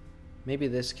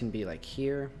this can be like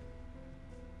here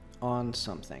on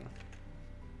something.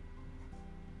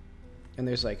 And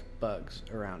there's like bugs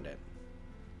around it.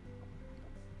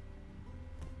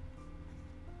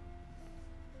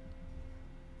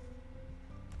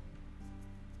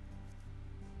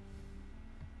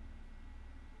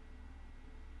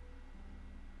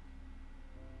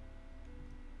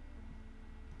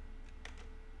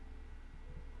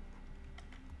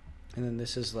 And then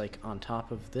this is like on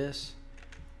top of this.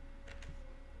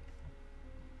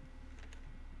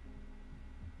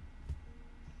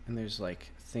 And there's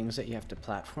like things that you have to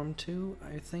platform to,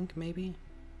 I think, maybe.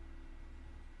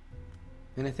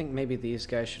 And I think maybe these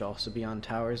guys should also be on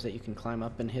towers that you can climb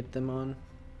up and hit them on.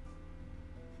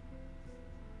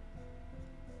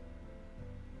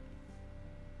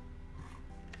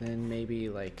 Then maybe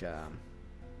like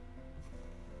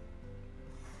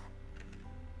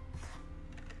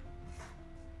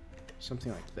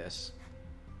something like this.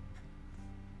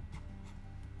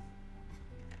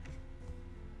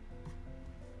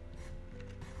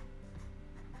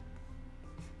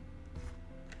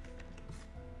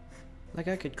 Like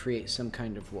I could create some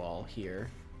kind of wall here.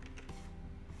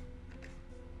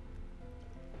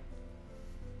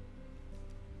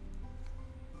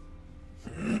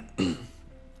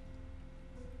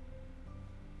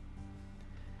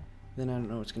 Then I don't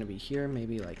know what's going to be here.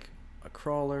 Maybe like a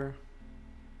crawler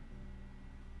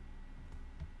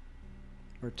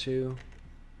or two.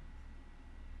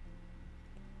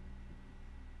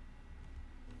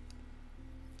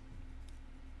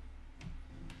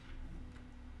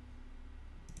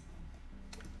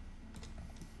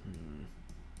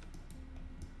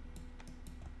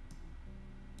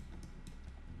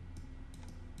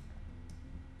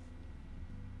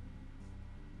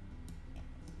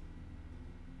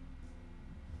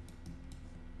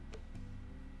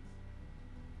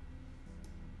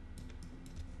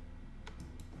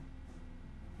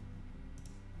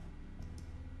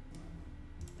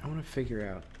 I want to figure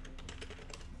out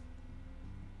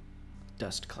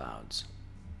dust clouds.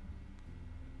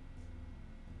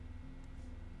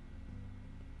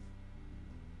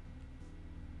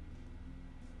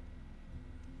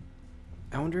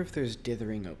 I wonder if there's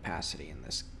dithering opacity in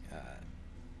this.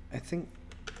 I think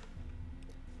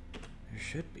there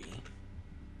should be.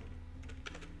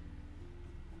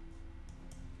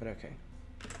 But okay.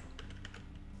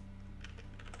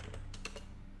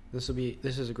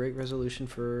 This is a great resolution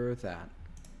for that.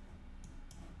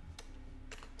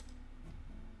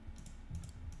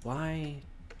 Why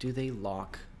do they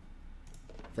lock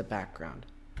the background?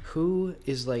 Who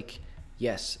is like,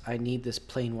 yes, I need this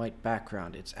plain white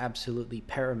background. It's absolutely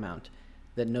paramount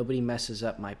that nobody messes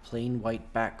up my plain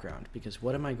white background, because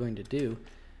what am I going to do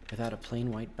without a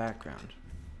plain white background?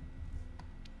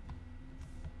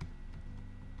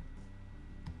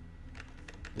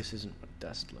 This isn't what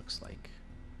dust looks like.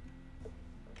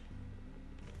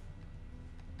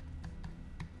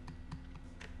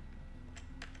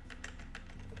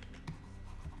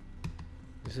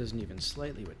 This isn't even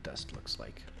slightly what dust looks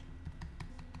like.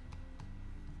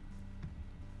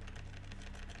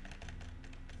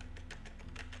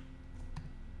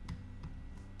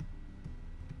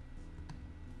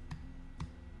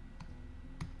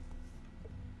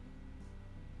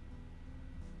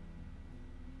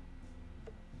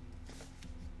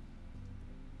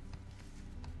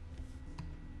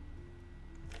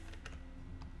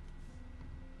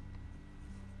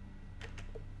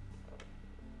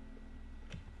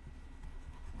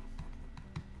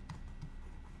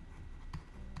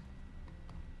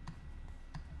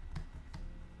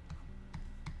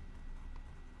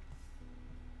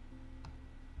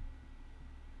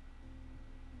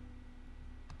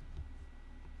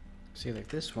 See, like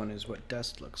this one is what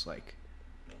dust looks like.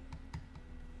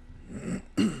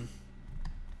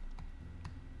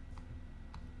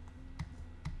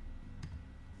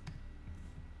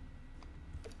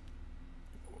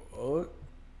 Oh.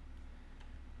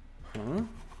 Huh?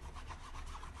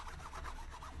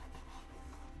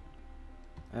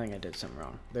 I think I did something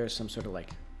wrong. There's some sort of like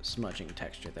smudging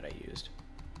texture that I used.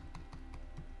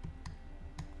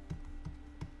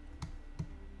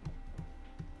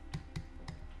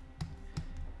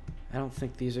 I don't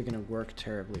think these are going to work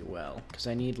terribly well, because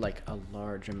I need like a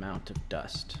large amount of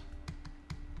dust.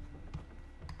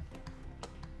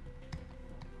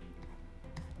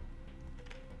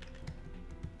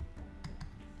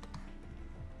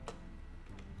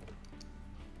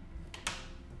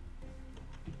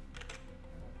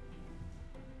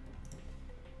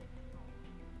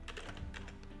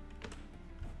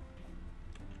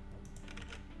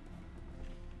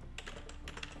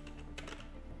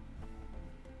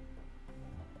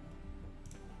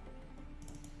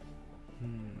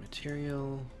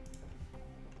 Material.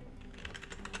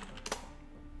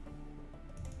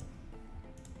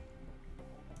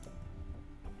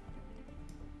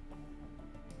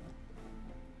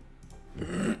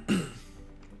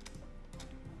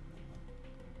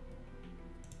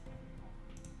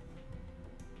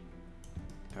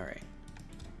 All right.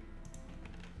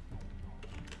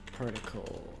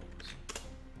 Particles.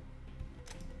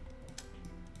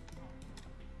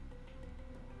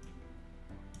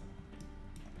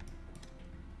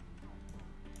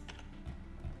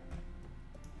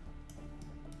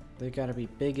 They gotta be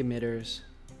big emitters.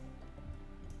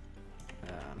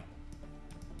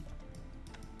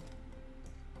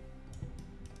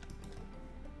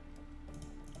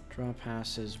 Draw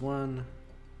passes 1.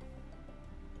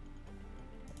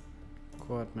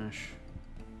 Quad mesh.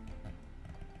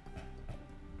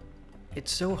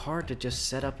 It's so hard to just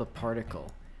set up a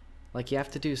particle. Like, you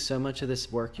have to do so much of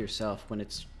this work yourself when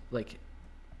it's like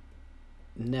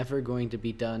never going to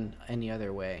be done any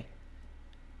other way.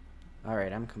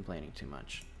 Alright, I'm complaining too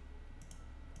much.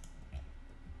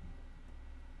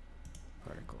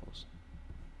 Particles.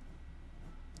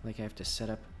 Like, I have to set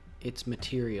up its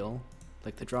material.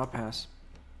 Like, the draw pass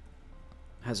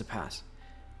has a pass.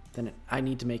 Then I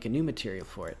need to make a new material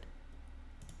for it.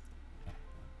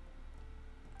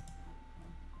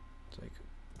 It's like,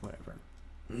 whatever.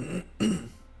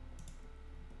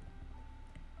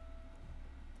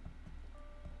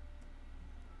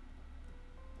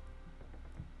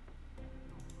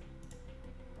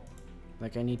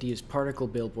 Like, I need to use particle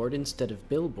billboard instead of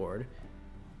billboard.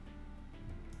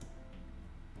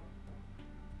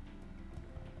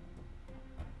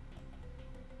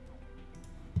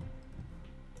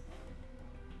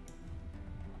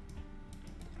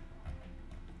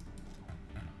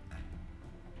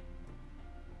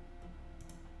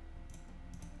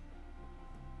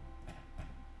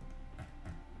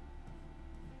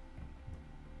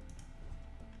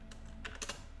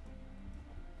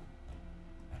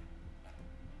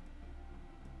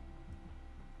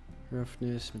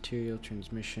 Roughness, material,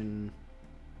 transmission.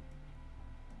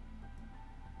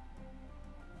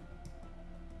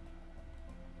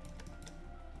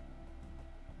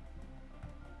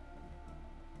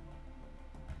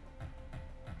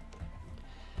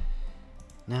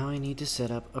 Now I need to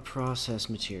set up a process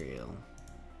material.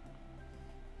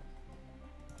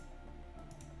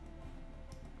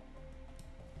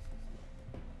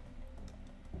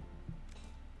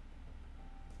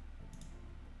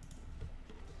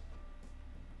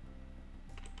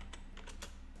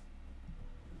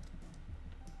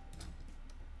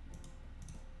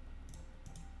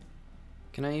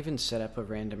 Can I even set up a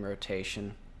random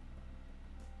rotation?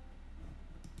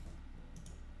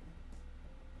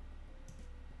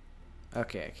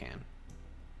 Okay, I can.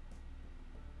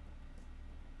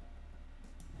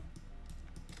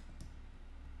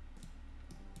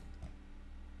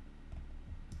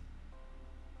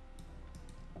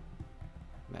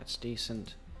 That's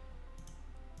decent.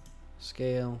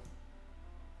 Scale.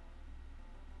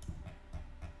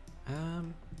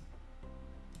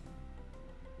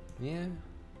 Yeah.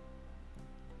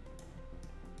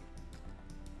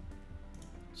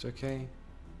 It's okay.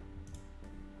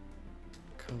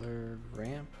 Color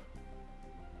ramp.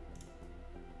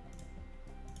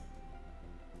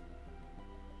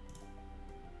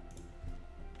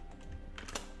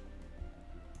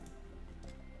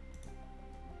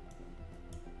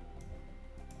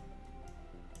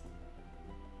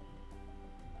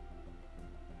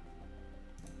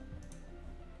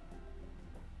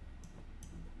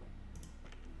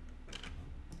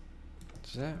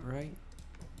 Is that right?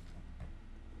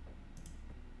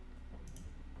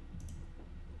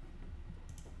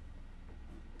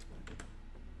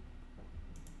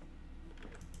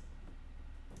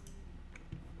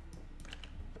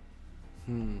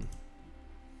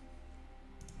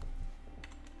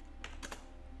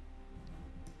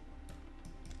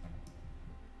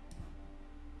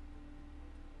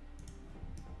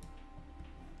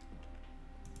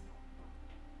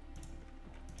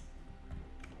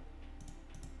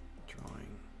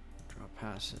 Draw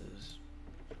passes.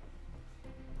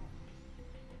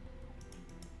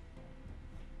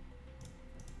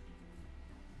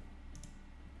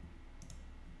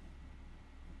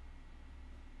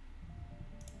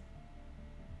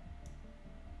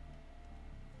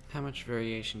 How much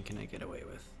variation can I get away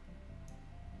with?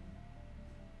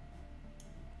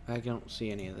 I don't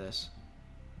see any of this.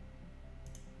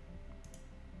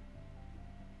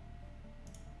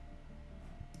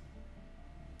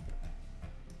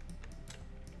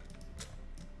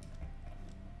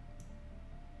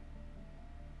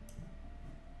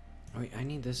 Wait, I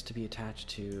need this to be attached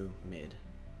to mid.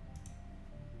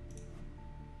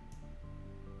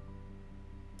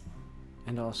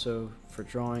 And also, for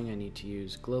drawing, I need to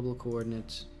use global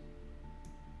coordinates.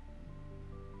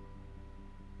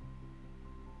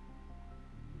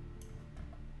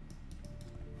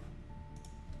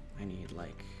 I need,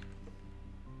 like...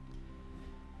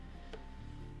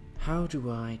 How do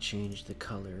I change the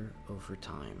color over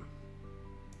time?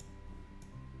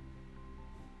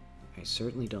 I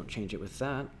certainly don't change it with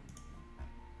that.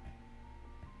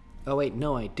 Oh wait,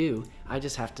 no I do. I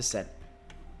just have to set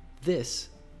this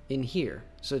in here.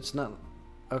 So it's not...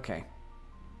 Okay.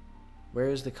 Where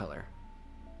is the color?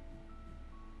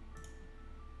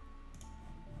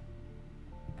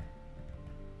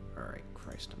 Alright,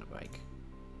 Christ on a bike.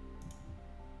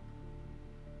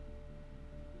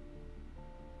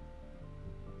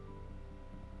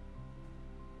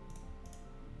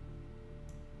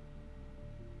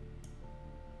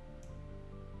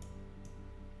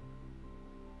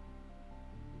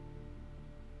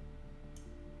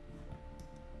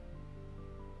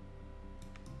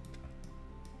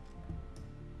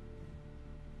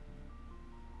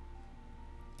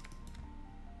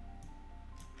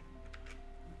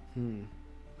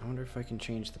 I wonder if I can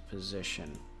change the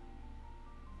position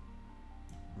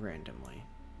randomly.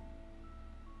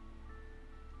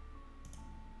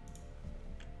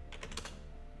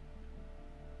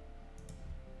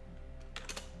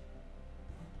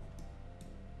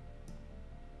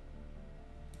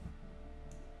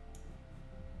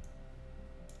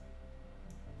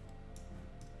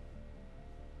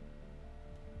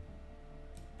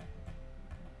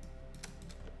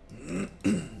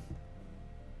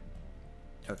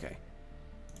 Okay,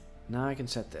 now I can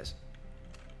set this.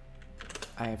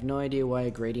 I have no idea why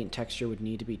a gradient texture would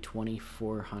need to be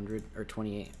 2400 or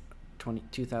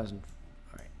 2000.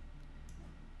 All right,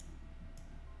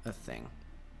 a thing.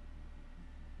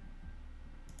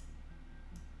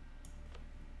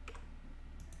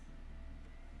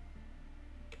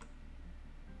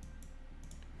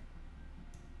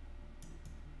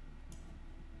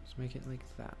 Let's make it like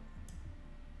that.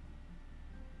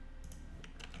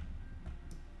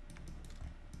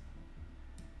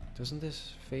 Doesn't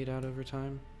this fade out over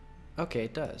time? Okay,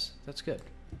 it does. That's good.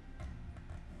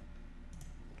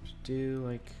 Just do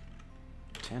like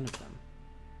 10 of them.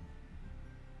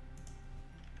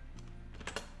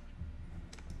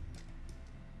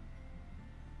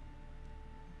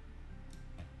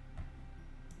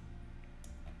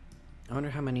 I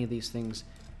wonder how many of these things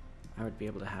I would be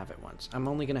able to have at once. I'm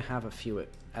only going to have a few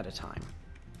at a time.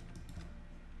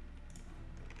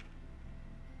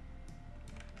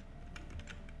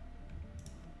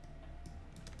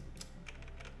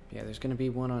 Yeah, there's going to be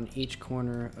one on each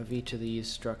corner of each of these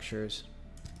structures.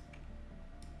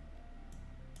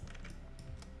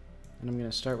 And I'm going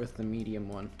to start with the medium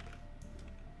one.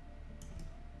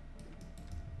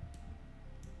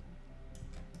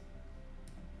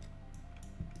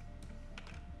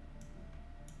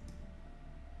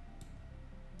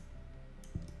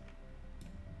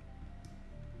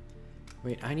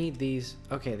 Wait, I need these.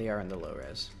 Okay, they are in the low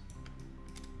res.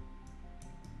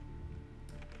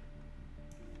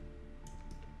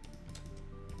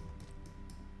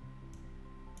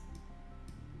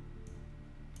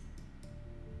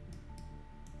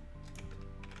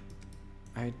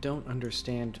 I don't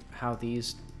understand how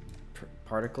these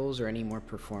particles are any more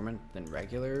performant than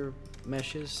regular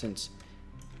meshes, since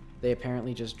they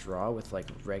apparently just draw with like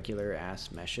regular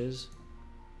ass meshes.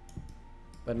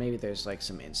 But maybe there's like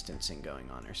some instancing going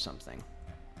on or something.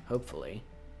 Hopefully.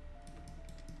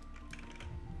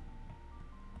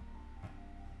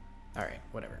 Alright,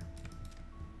 whatever.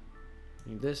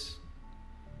 Need this.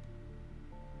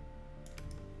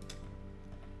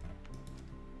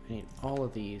 I need all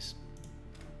of these.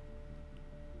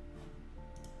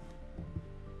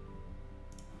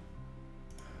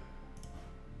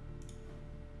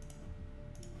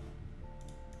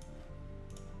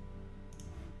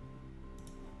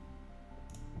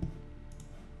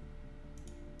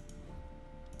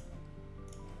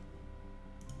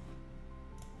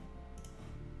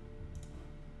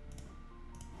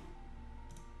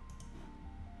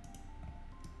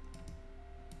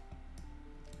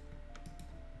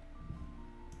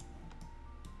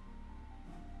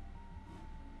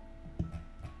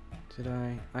 Did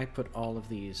I put all of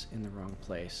these in the wrong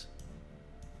place.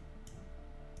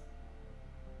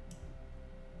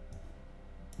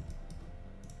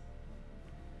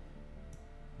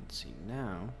 Let's see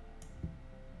now.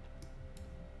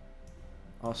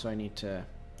 Also, I need to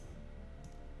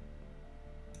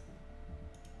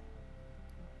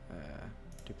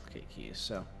duplicate keys,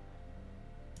 so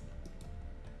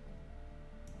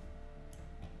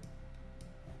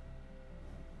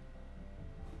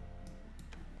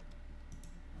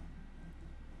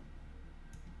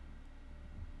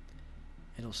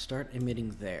it'll start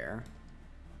emitting there.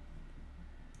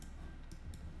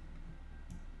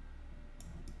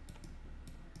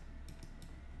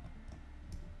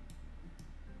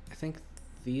 I think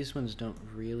these ones don't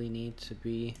really need to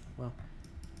be, well,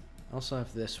 I also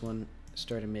have this one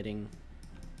start emitting.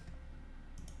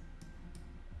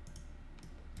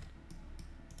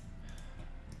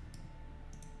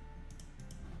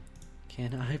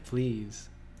 Can I please?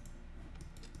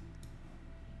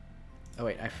 Oh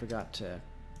wait, I forgot to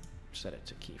set it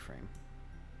to keyframe.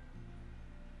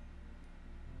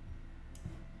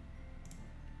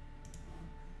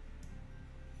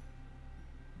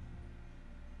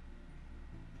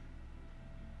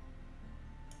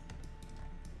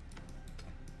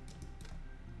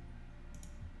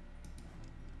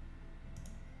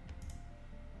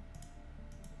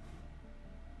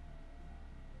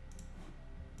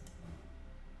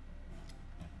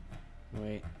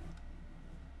 Wait,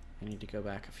 I need to go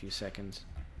back a few seconds.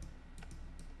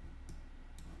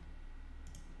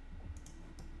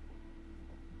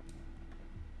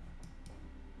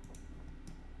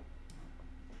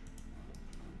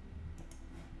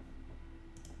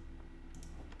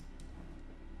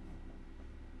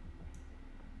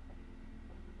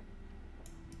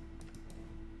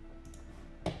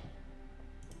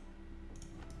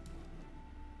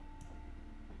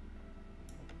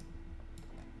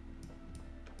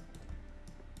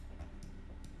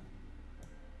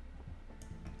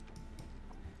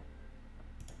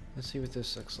 Let's see what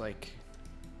this looks like.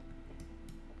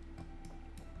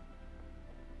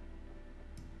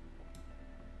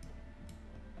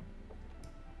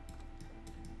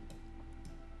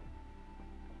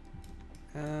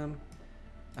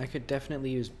 I could definitely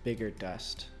use bigger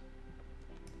dust.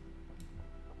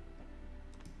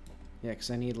 Yeah,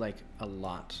 because I need like a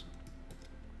lot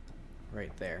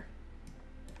right there.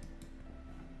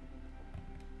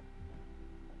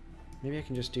 Maybe I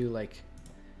can just do like,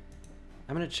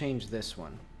 I'm gonna change this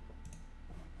one.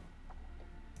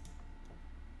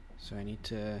 So I need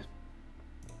to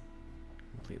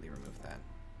completely remove that.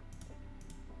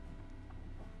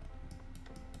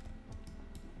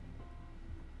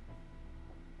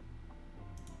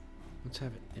 Let's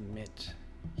have it emit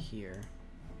here.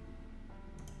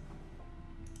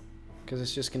 Because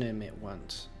it's just gonna emit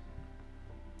once.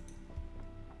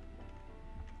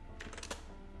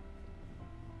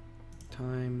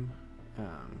 Time,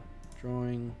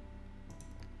 drawing,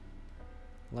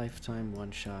 lifetime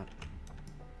one shot.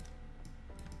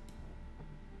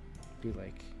 Be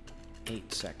like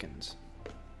 8 seconds.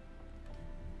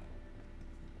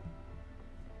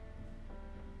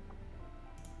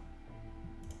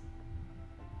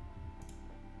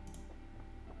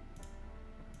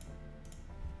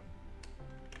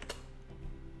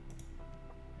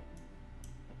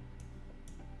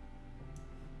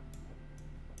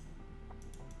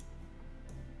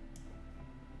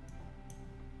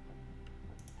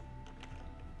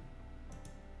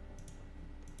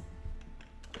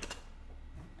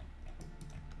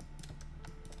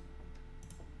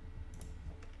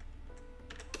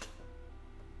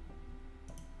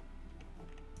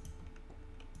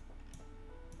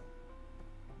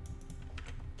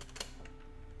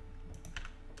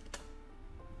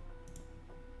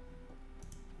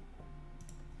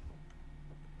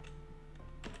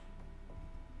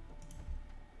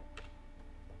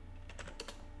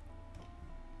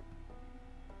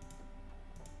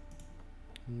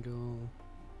 Angle.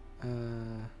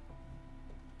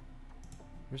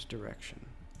 Where's direction?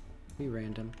 Be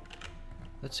random.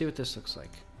 Let's see what this looks like.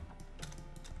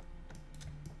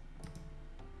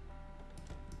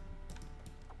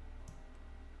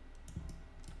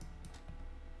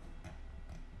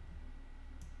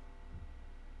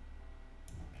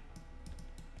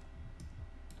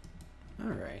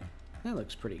 Alright, that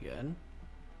looks pretty good.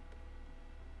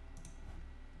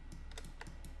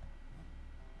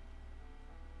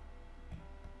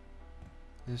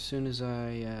 As soon as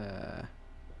I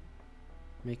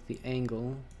make the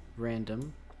angle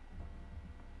random,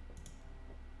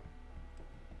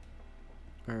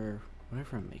 or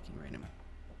whatever I'm making random.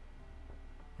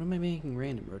 What am I making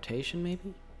random? Rotation,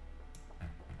 maybe?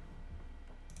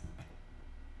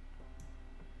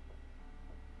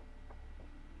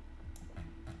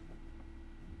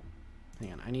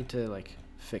 Hang on, I need to, like,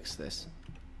 fix this.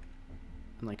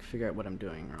 And, like, figure out what I'm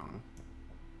doing wrong.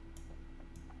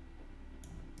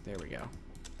 There we go.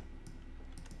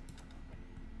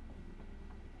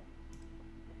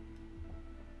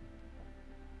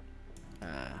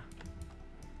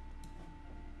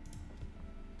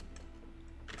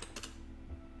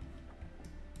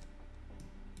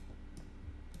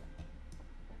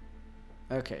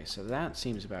 Okay, so that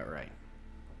seems about right.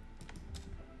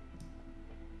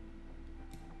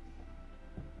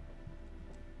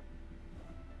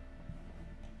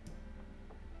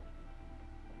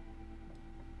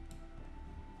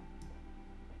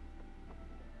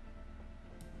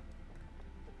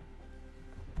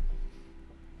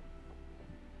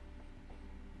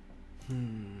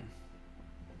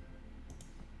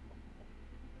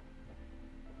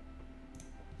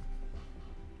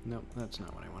 Nope, that's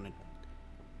not what I wanted.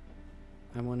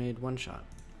 I wanted one shot.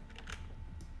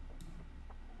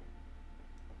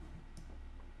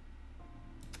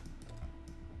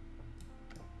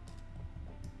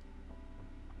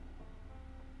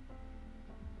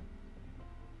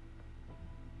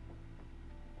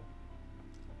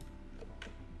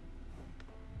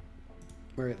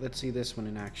 Alright, let's see this one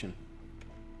in action.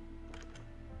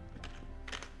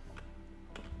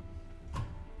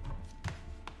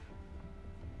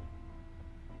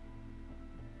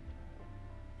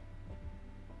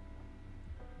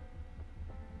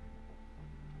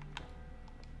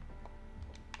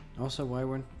 Also, why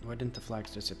didn't the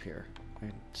flags disappear? I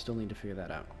still need to figure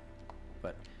that out.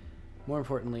 But more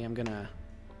importantly, I'm gonna...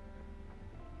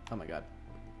 Oh my god.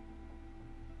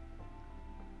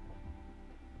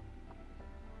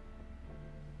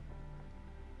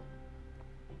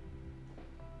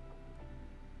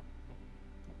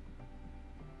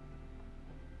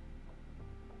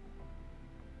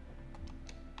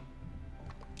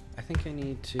 I think I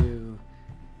need to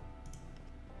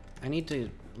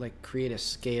like create a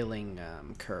scaling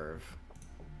curve.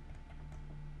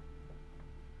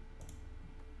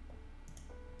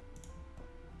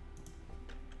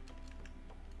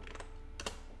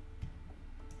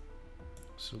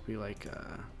 So it'll be like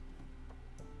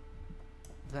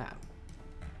that.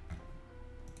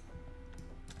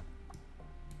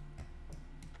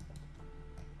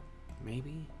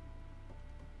 Maybe?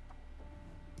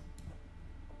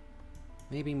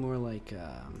 Maybe more like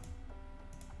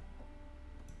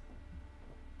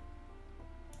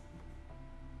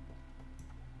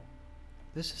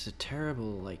this is a terrible,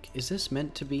 like, is this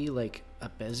meant to be like a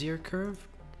Bezier curve?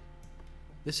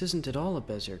 This isn't at all a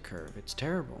Bezier curve. It's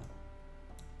terrible.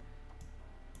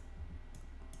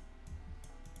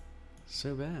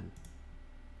 So bad.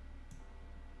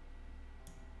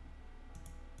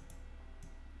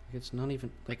 It's not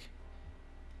even, like,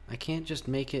 I can't just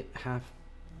make it half.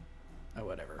 Oh,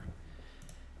 whatever.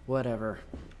 Whatever.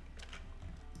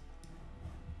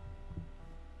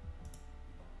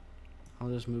 I'll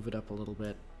just move it up a little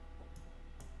bit.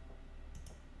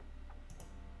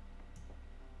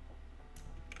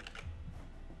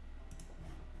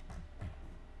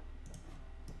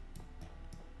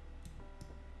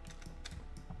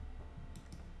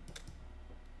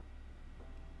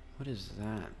 What is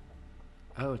that?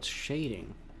 Oh, it's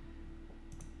shading.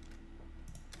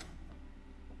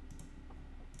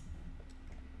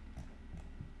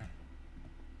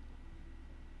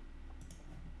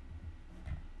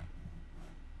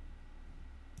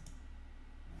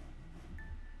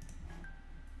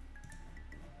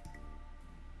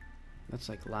 That's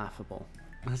like laughable.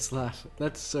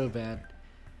 That's so bad.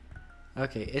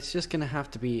 Okay, it's just gonna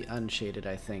have to be unshaded,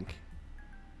 I think.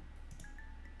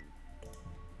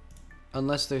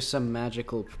 Unless there's some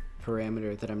magical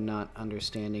parameter that I'm not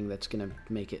understanding that's gonna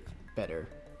make it better,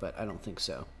 but I don't think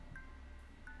so.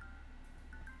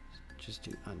 Just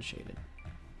do unshaded.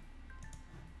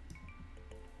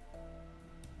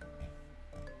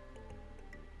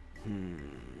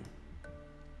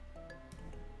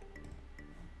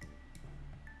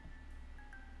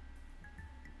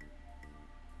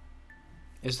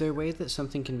 Is there a way that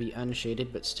something can be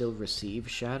unshaded but still receive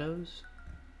shadows?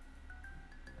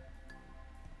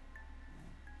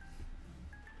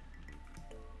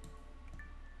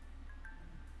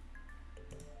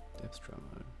 Depth draw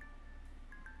mode.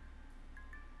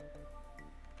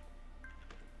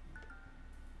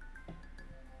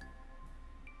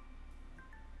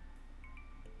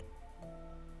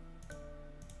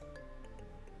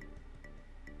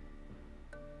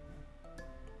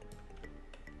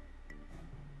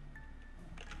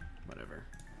 Whatever.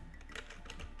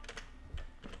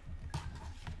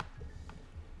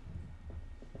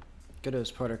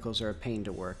 Godot's particles are a pain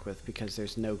to work with because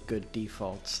there's no good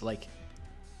defaults. Like,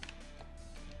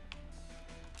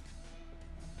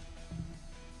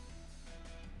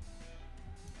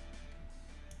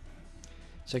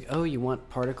 it's like, oh, you want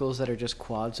particles that are just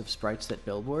quads of sprites that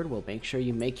billboard? Well, make sure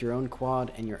you make your own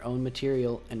quad and your own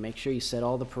material, and make sure you set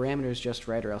all the parameters just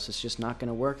right, or else it's just not going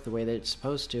to work the way that it's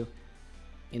supposed to.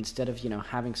 Instead of, you know,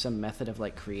 having some method of,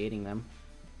 like, creating them.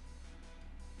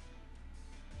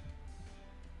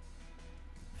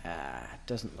 It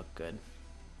doesn't look good.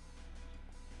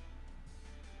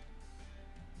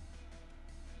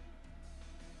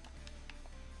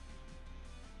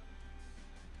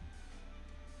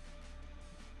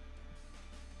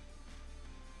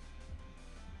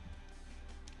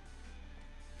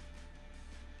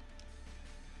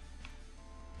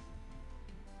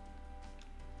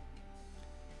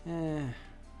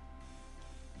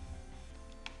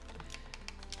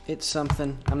 It's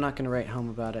something. I'm not going to write home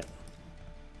about it.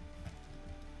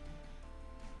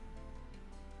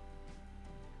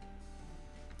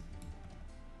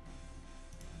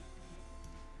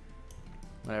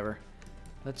 Whatever.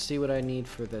 Let's see what I need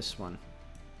for this one.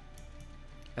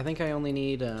 I think I only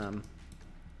need the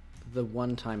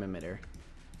one-time emitter.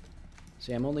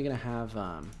 See, I'm only going to have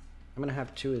I'm going to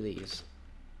have 2 of these.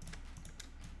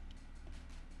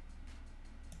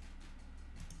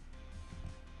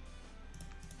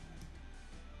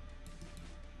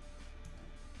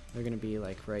 They're going to be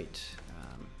like right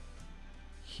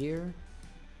here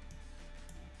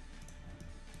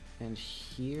and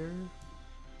here.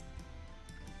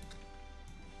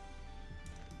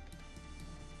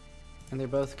 And they're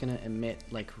both going to emit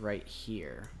like right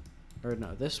here. Or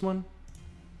no, this one.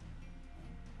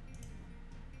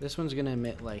 This one's going to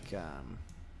emit like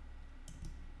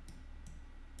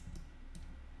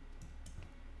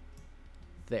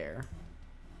there.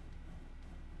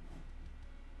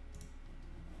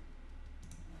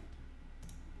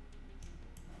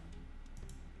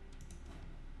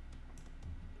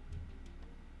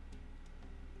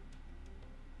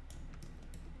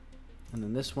 And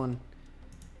then this one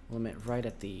will emit right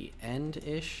at the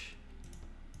end-ish.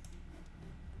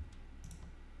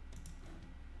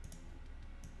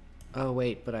 Oh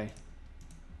wait, but I...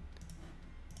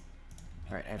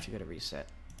 Alright, I have to go to reset.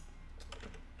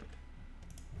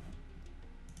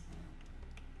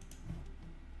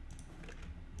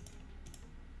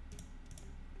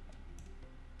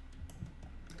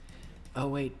 Oh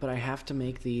wait, but I have to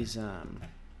make these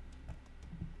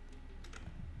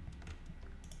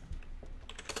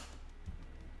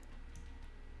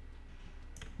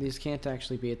these can't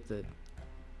actually be at the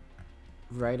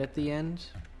right at the end,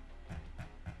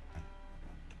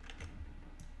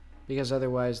 because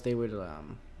otherwise they would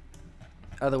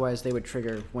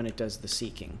trigger when it does the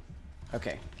seeking.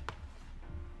 Okay.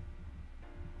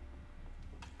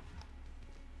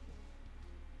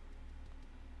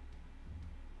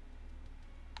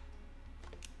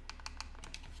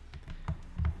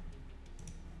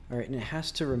 All right, and it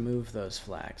has to remove those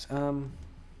flags.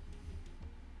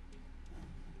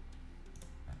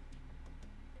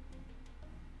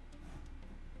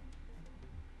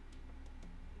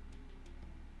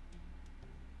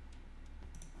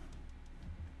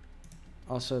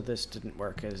 Also, this didn't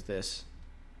work as this.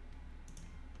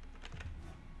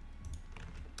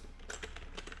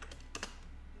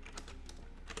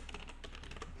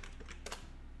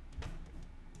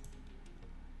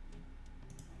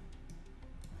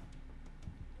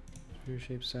 Sphere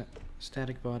shape set,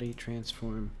 static body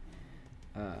transform.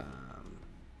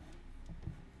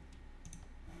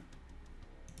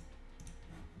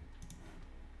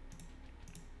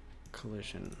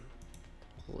 Collision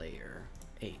layer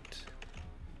 8.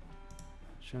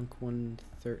 Chunk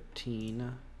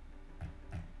 113.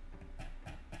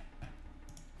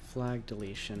 Flag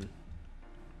deletion.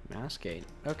 Mask 8.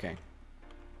 Okay.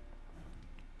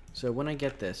 So when I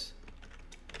get this,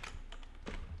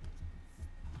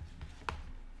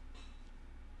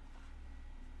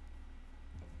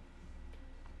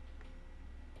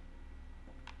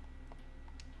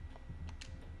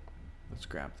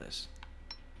 grab this.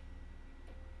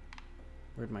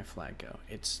 Where'd my flag go?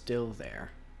 It's still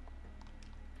there.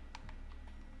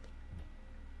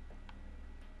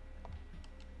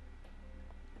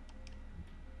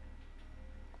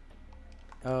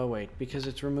 Oh wait, because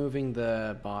it's removing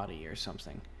the body or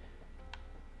something.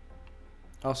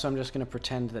 Also, I'm just going to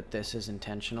pretend that this is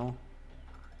intentional.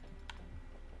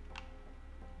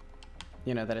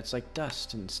 You know, that it's like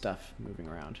dust and stuff moving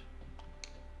around.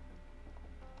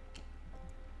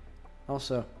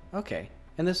 Also, okay.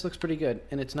 And this looks pretty good.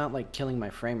 And it's not like killing my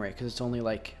frame rate because it's only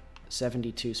like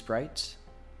 72 sprites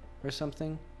or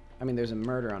something. I mean, there's a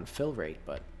murder on fill rate,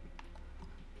 but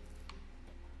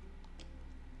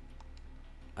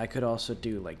I could also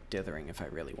do like dithering if I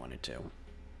really wanted to.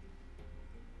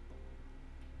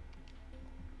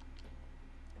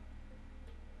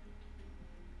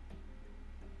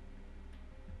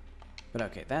 But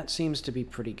okay, that seems to be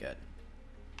pretty good.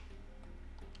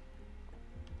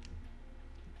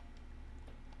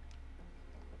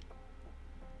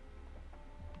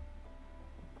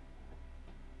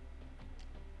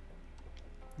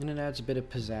 And it adds a bit of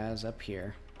pizzazz up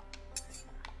here.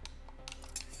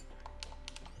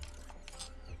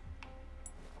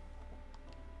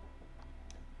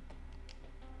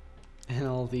 And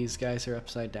all these guys are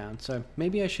upside down. So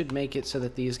maybe I should make it so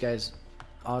that these guys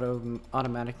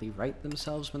automatically right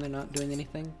themselves when they're not doing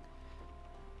anything.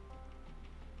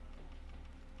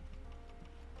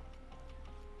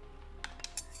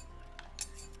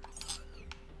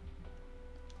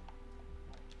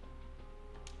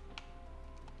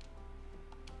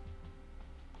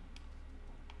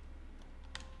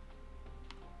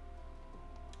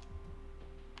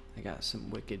 I got some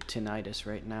wicked tinnitus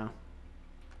right now.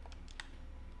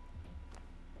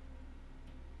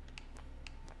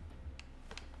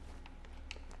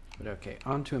 But okay,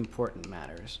 on to important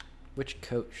matters. Which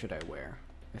coat should I wear?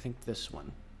 I think this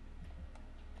one.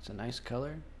 It's a nice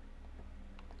color.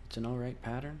 It's an alright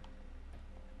pattern.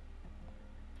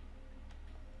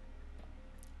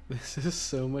 This is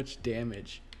so much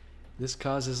damage. This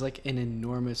causes like an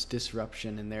enormous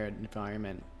disruption in their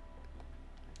environment.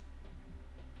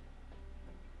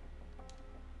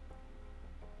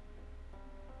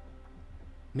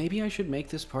 Maybe I should make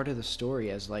this part of the story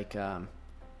as like,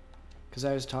 because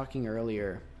I was talking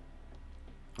earlier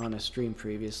on a stream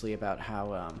previously about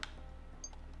how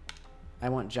I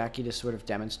want Jackie to sort of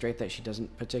demonstrate that she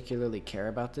doesn't particularly care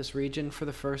about this region for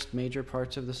the first major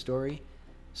parts of the story.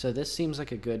 So this seems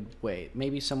like a good way.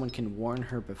 Maybe someone can warn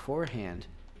her beforehand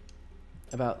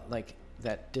about like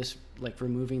that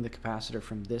removing the capacitor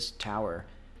from this tower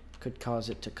could cause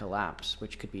it to collapse,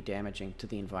 which could be damaging to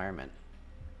the environment.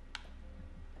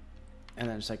 And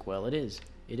then it's like, well, it is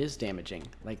damaging.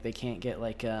 Like they can't get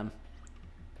like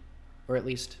or at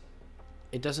least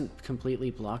it doesn't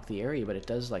completely block the area, but it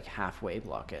does like halfway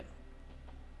block it.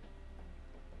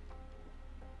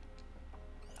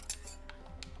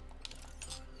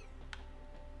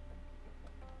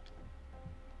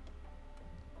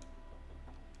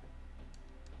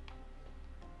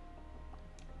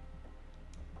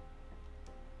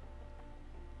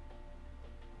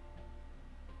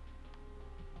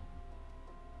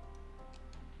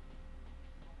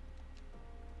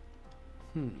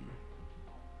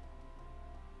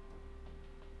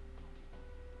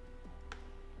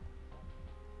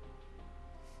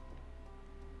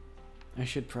 I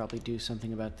should probably do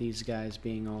something about these guys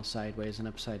being all sideways and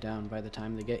upside down by the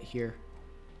time they get here.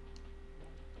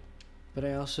 But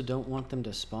I also don't want them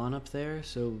to spawn up there,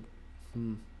 so...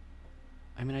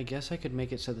 I mean, I guess I could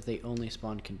make it so that they only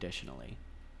spawn conditionally.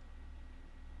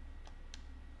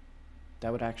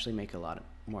 That would actually make a lot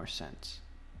more sense.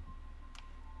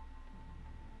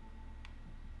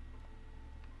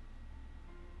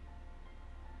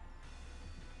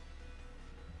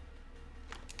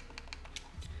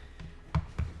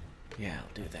 Yeah,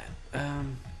 I'll do that.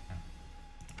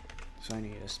 So I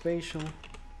need a spatial.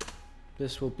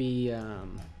 This will be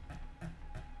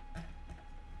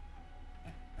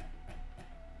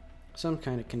some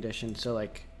kind of condition. So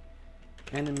like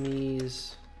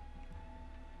enemies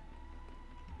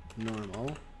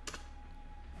normal.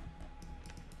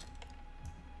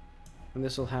 And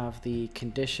this will have the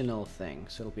conditional thing.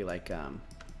 So it'll be like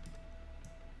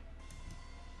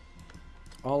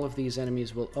all of these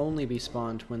enemies will only be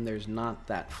spawned when there's not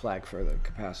that flag for the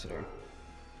capacitor.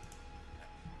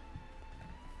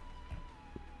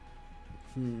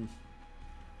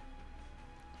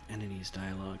 Entities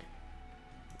dialogue.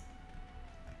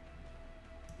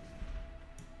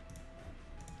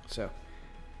 So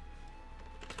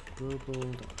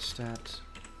global.stat,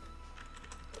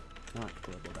 not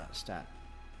global.stat.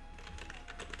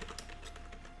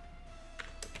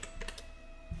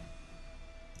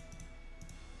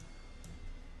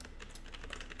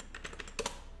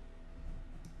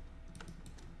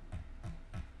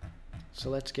 So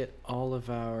let's get all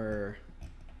of our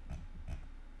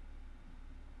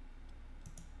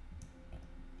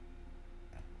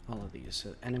these.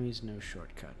 So enemies, no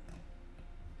shortcut.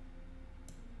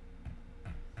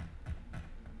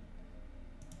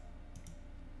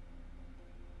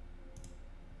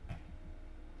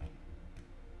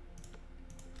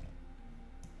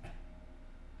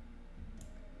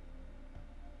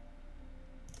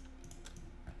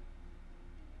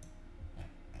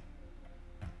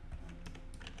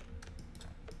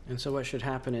 And so what should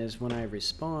happen is when I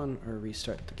respawn or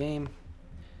restart the game,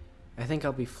 I think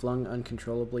I'll be flung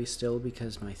uncontrollably still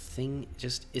because my thing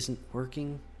just isn't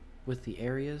working with the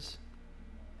areas.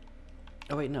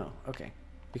 Oh wait, no, okay,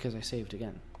 because I saved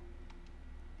again.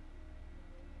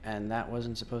 And that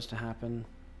wasn't supposed to happen.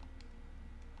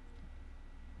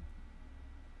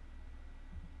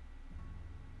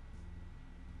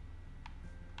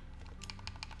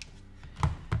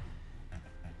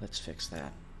 Let's fix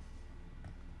that.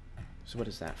 So what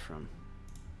is that from?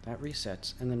 That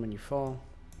resets, and then when you fall...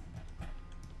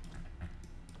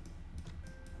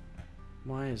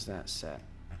 Why is that set?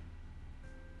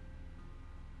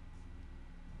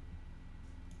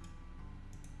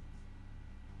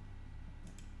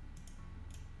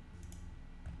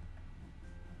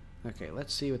 Okay,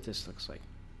 let's see what this looks like.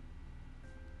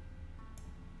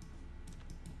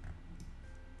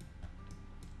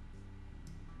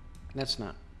 That's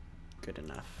not good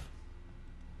enough.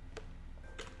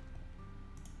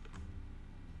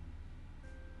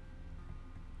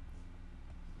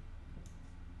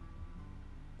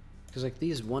 Because like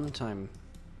these one-time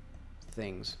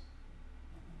things,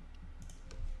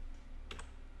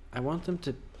 I want them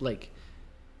to like,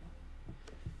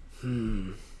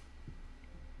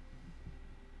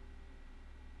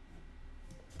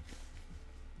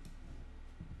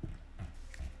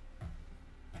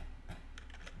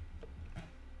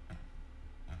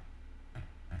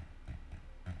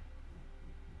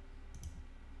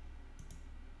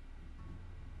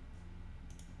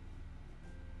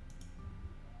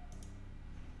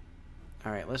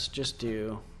 all right, let's just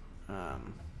do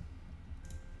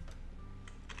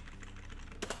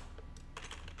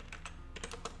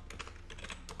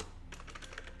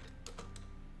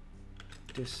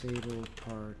disable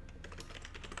particles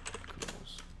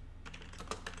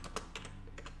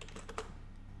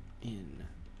in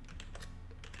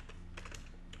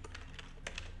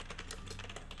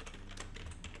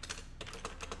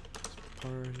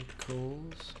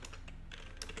particles.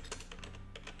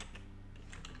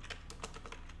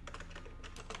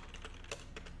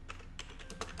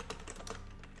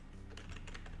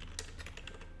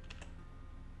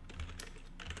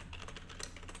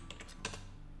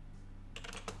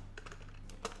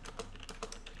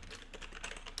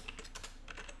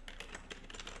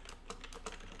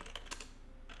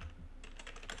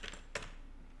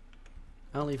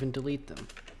 I'll even delete them.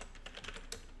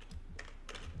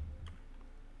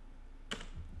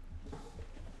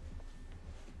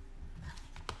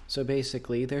 So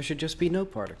basically, there should just be no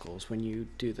particles when you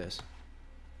do this.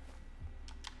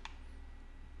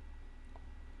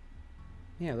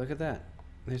 Yeah, look at that.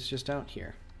 It's just out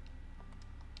here.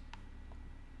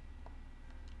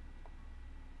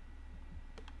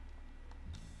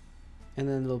 And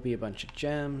then there'll be a bunch of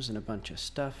gems and a bunch of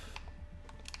stuff.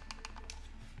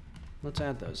 Let's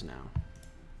add those now.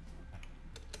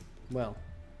 Well,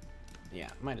 yeah,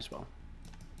 might as well.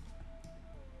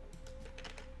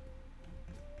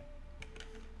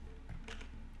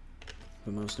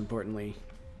 But most importantly,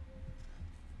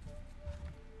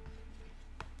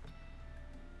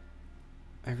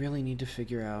 I really need to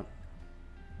figure out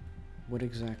what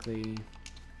exactly...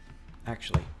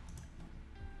 Actually.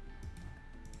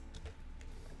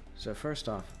 So first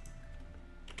off,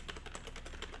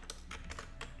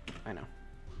 I know.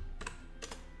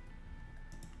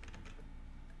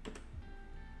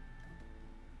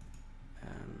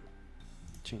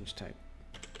 Change type.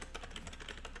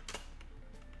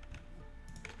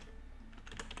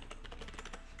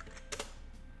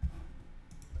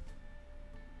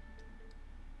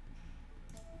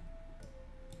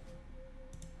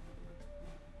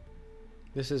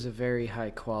 This is a very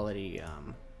high quality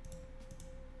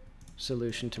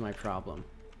solution to my problem.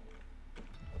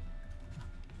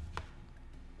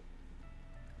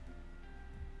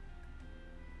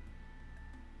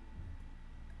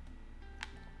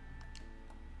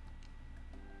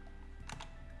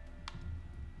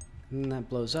 And that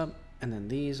blows up, and then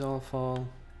these all fall.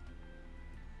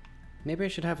 Maybe I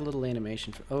should have a little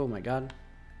animation for... Oh my god.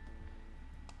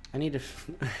 I need to...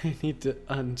 I need to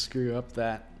unscrew up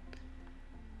that.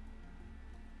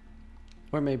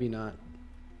 Or maybe not.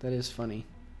 That is funny.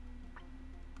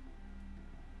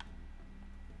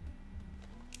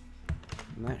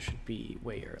 And that should be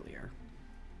way earlier.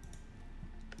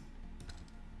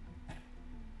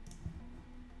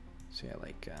 So yeah,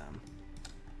 like,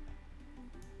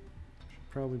 should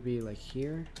probably be like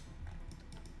here.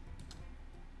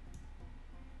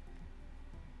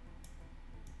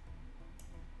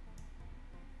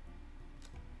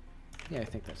 Yeah, I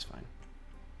think that's fine.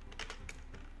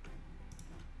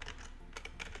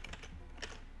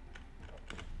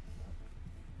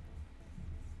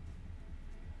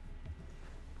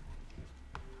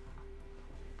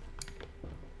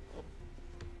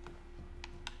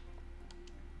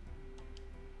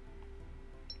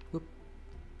 Whoop.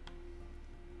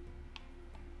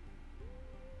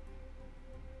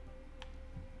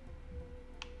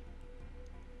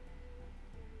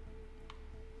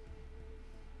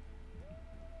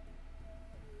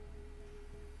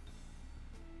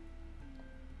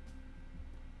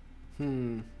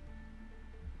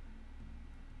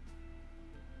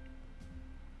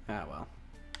 Ah, well.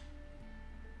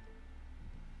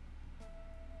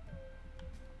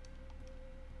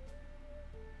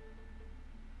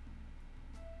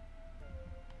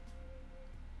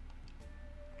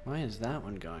 Why is that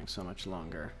one going so much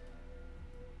longer?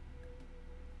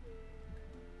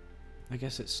 I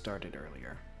guess it started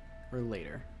earlier. Or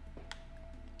later.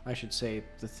 I should say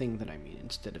the thing that I mean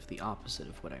instead of the opposite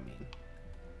of what I mean.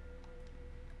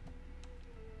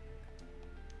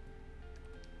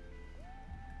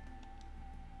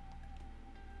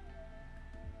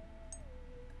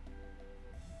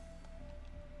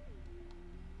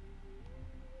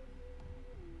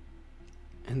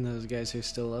 And those guys are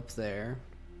still up there,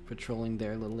 patrolling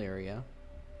their little area.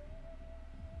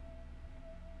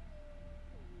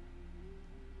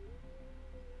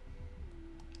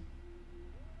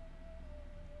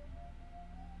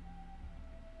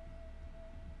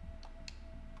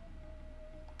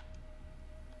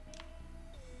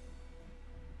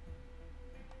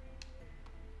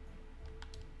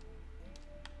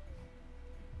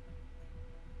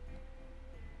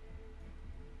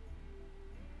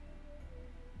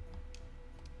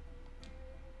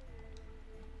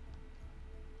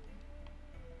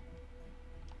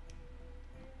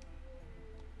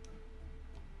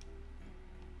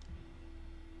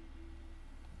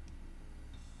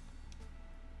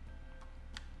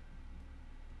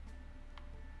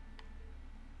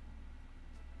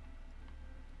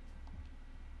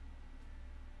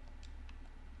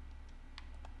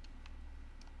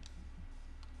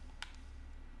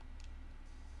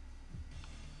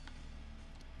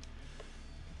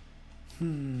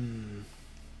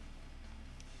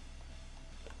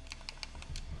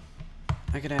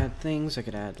 I could add things, I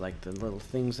could add like the little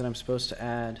things that I'm supposed to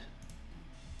add.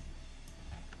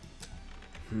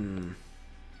 I'm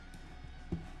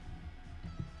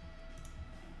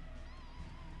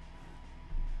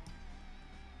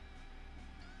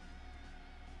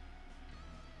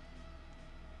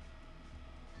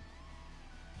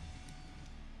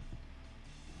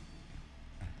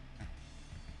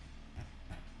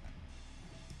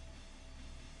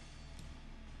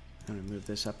gonna move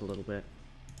this up a little bit.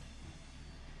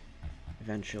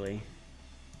 Eventually.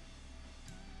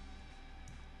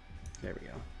 There we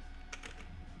go.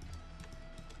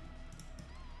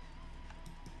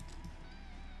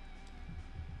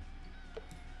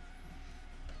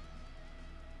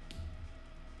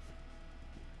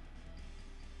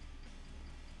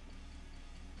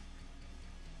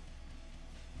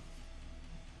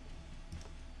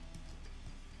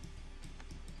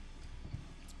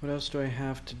 What else do I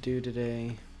have to do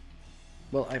today?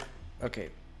 Well, okay.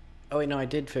 Oh wait, no, I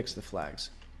did fix the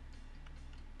flags.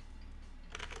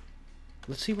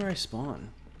 Let's see where I spawn.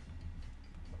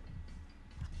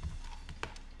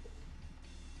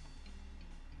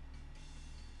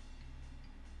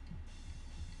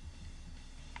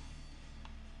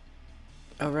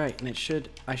 Oh right, and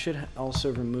I should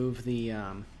also remove the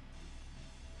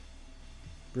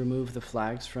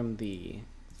flags from the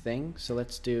thing. So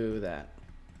let's do that.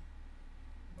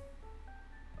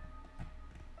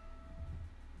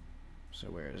 So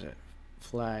where is it?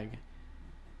 Flag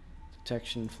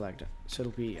detection, flag. So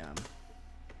it'll be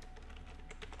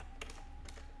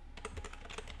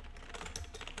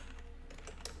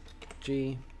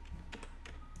G.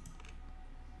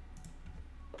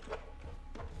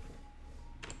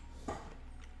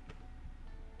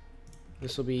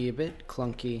 This will be a bit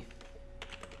clunky.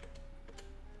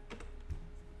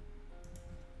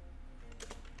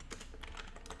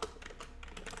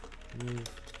 Remove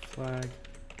flag.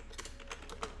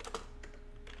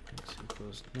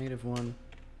 Native one.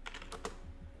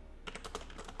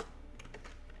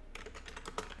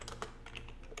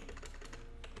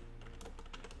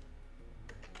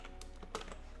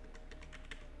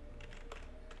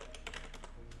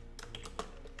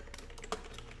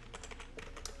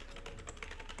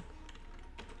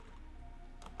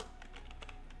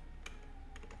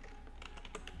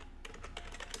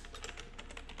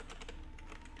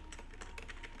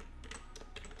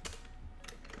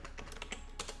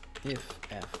 if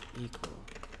f equal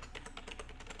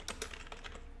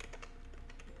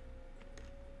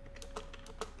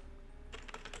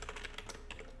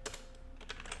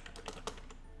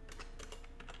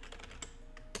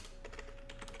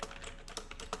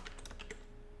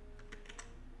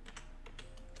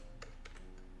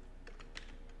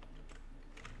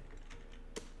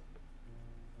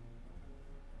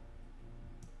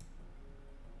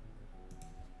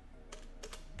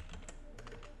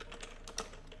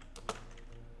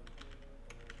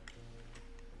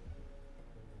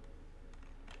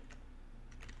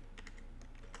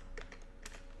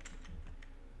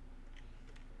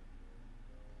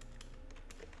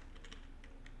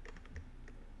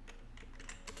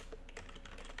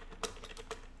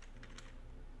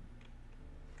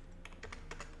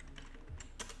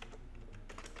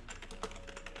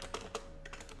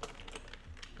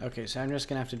Okay, so I'm just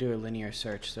gonna have to do a linear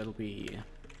search, so it'll be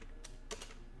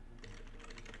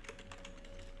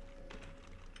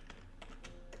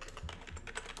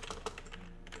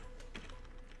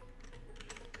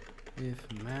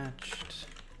if matched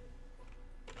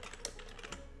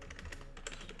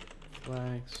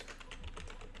flags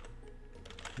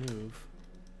move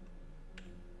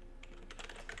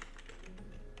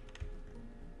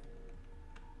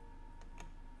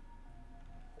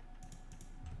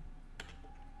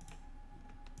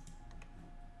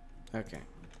okay.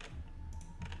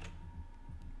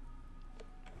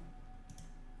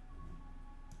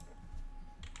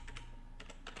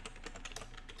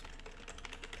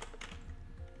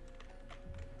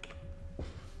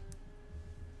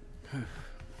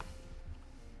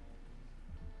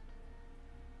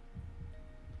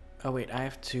 Oh wait, I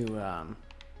have to,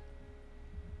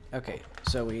 okay,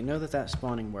 so we know that that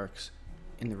spawning works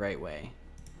in the right way.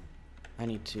 I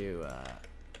need to,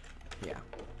 yeah,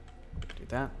 do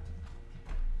that.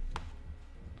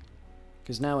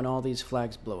 Because now when all these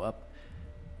flags blow up,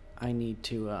 I need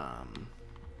to, I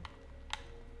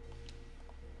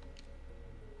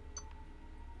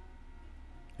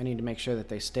need to make sure that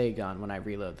they stay gone when I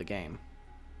reload the game.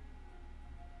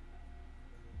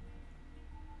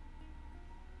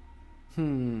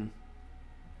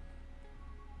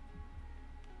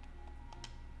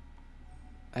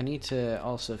 I need to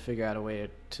also figure out a way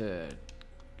to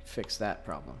fix that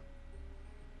problem.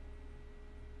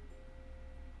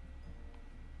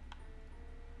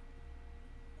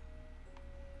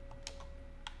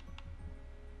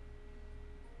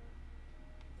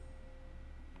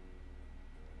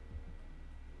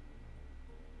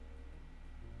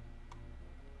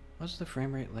 What's the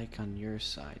frame rate like on your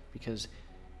side? Because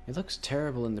it looks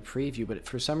terrible in the preview, but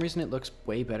for some reason it looks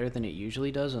way better than it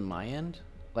usually does on my end.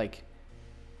 Like,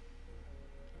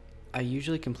 I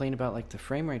usually complain about like the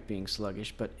frame rate being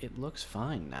sluggish, but it looks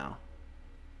fine now.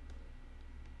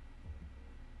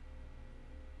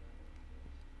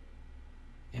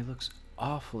 It looks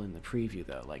awful in the preview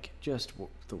though, like just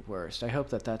the worst. I hope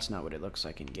that that's not what it looks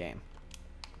like in game.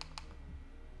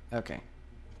 Okay.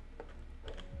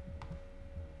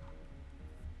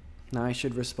 Now I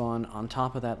should respawn on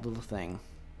top of that little thing.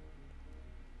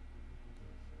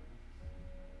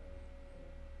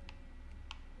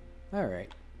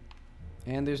 Alright.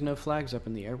 And there's no flags up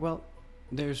in the air. Well,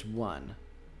 there's one.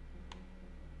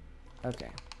 Okay.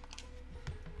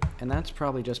 And that's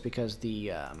probably just because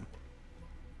the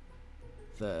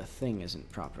thing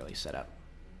isn't properly set up.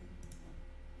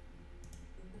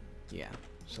 Yeah.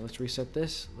 So let's reset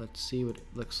this. Let's see what it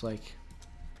looks like.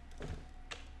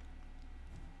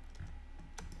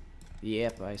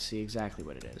 Yep, I see exactly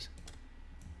what it is.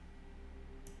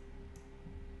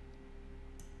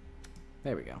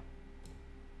 There we go.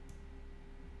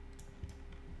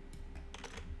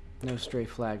 No stray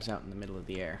flags out in the middle of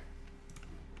the air.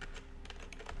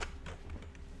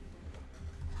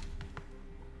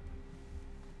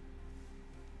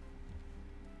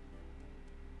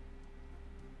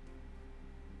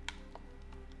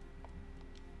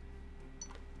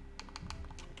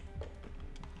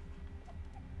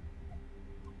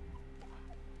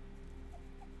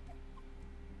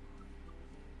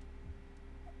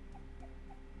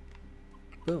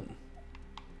 Boom.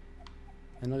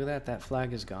 And look at that, that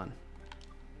flag is gone.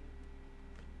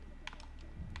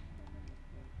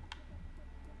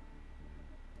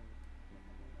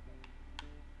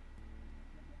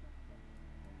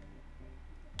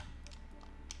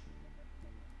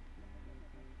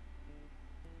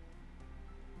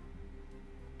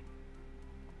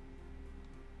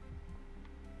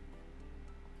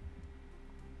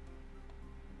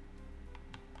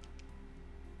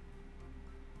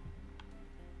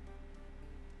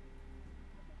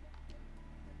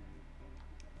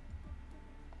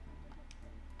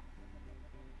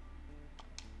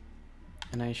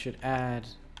 And I should add...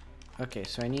 Okay,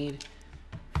 so I need...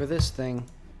 For this thing...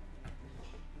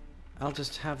 I'll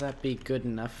just have that be good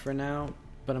enough for now,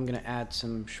 but I'm gonna add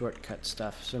some shortcut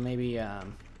stuff. So maybe,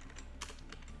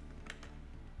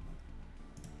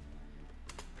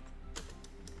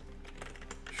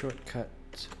 shortcut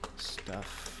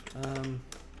stuff.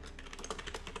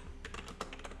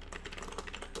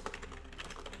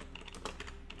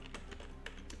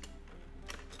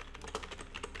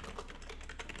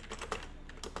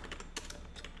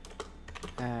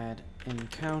 Add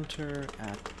encounter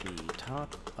at the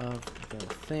top of the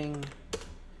thing,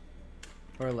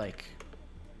 or like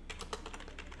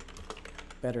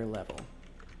better level.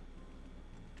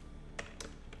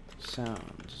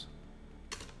 Sounds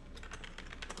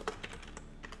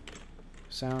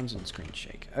and screen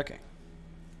shake. Okay.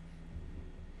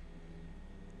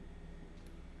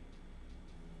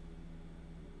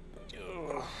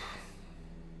 Ugh.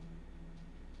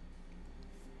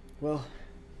 Well,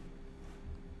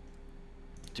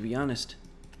 to be honest,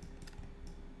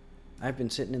 I've been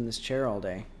sitting in this chair all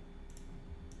day,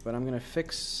 but I'm gonna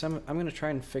try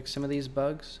and fix some of these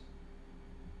bugs.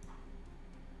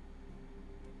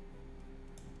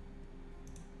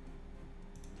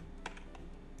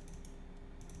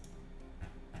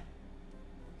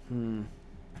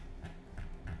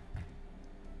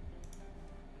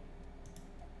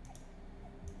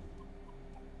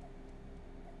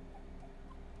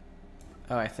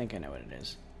 Oh, I think I know what it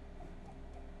is.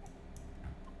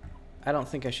 I don't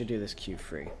think I should do this queue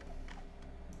free.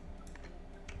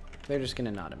 They're just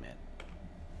gonna not emit.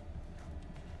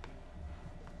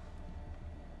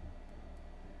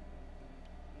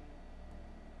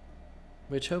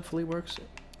 Which hopefully works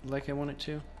like I want it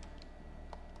to.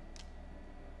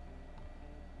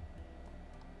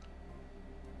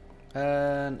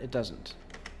 And it doesn't.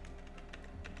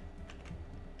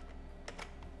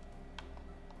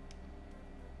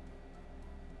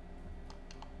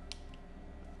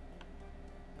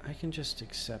 I can just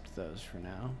accept those for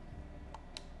now.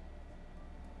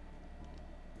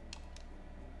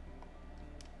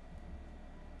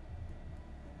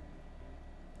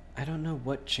 I don't know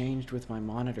what changed with my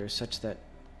monitor such that,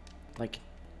 like,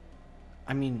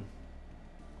 I mean,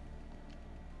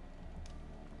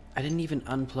 I didn't even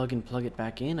unplug and plug it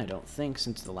back in, I don't think,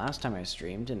 since the last time I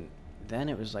streamed, and then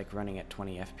it was like running at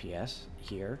 20 FPS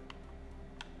here.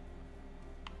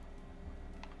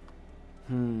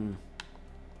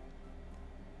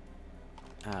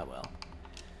 Ah, well.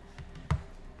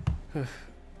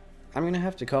 I'm gonna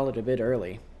have to call it a bit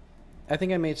early. I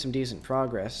think I made some decent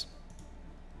progress.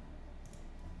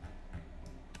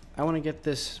 I want to get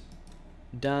this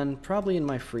done probably in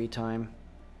my free time,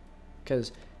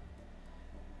 because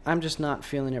I'm just not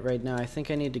feeling it right now. I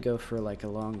think I need to go for like a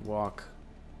long walk,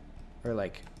 or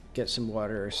like get some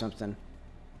water or something.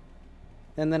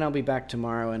 And then I'll be back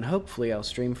tomorrow, and hopefully I'll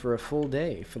stream for a full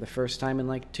day for the first time in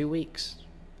like 2 weeks.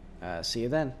 See you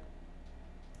then.